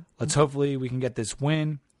 Let's hopefully we can get this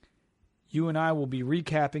win. You and I will be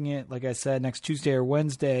recapping it, like I said, next Tuesday or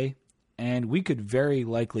Wednesday, and we could very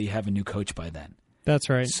likely have a new coach by then. That's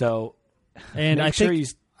right. So, and I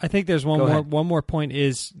think there's one more point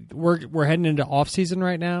is we're heading into off season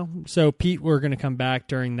right now. So Pete, we're going to come back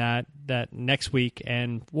during that next week,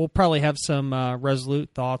 and we'll probably have some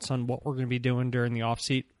resolute thoughts on what we're going to be doing during the off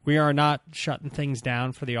season. We are not shutting things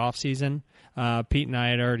down for the off season. Pete and I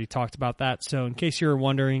had already talked about that. So in case you were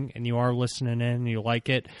wondering and you are listening in and you like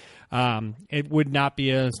it, it would not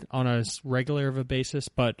be on a regular of a basis,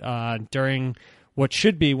 but during what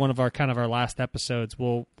should be one of our last episodes,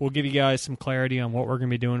 we'll give you guys some clarity on what we're going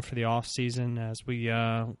to be doing for the off season as we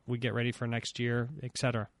get ready for next year,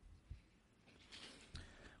 etc.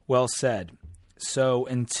 Well said. So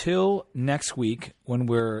until next week, when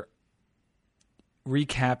we're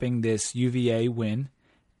recapping this UVA win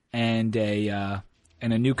and a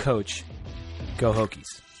new coach, go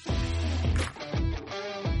Hokies.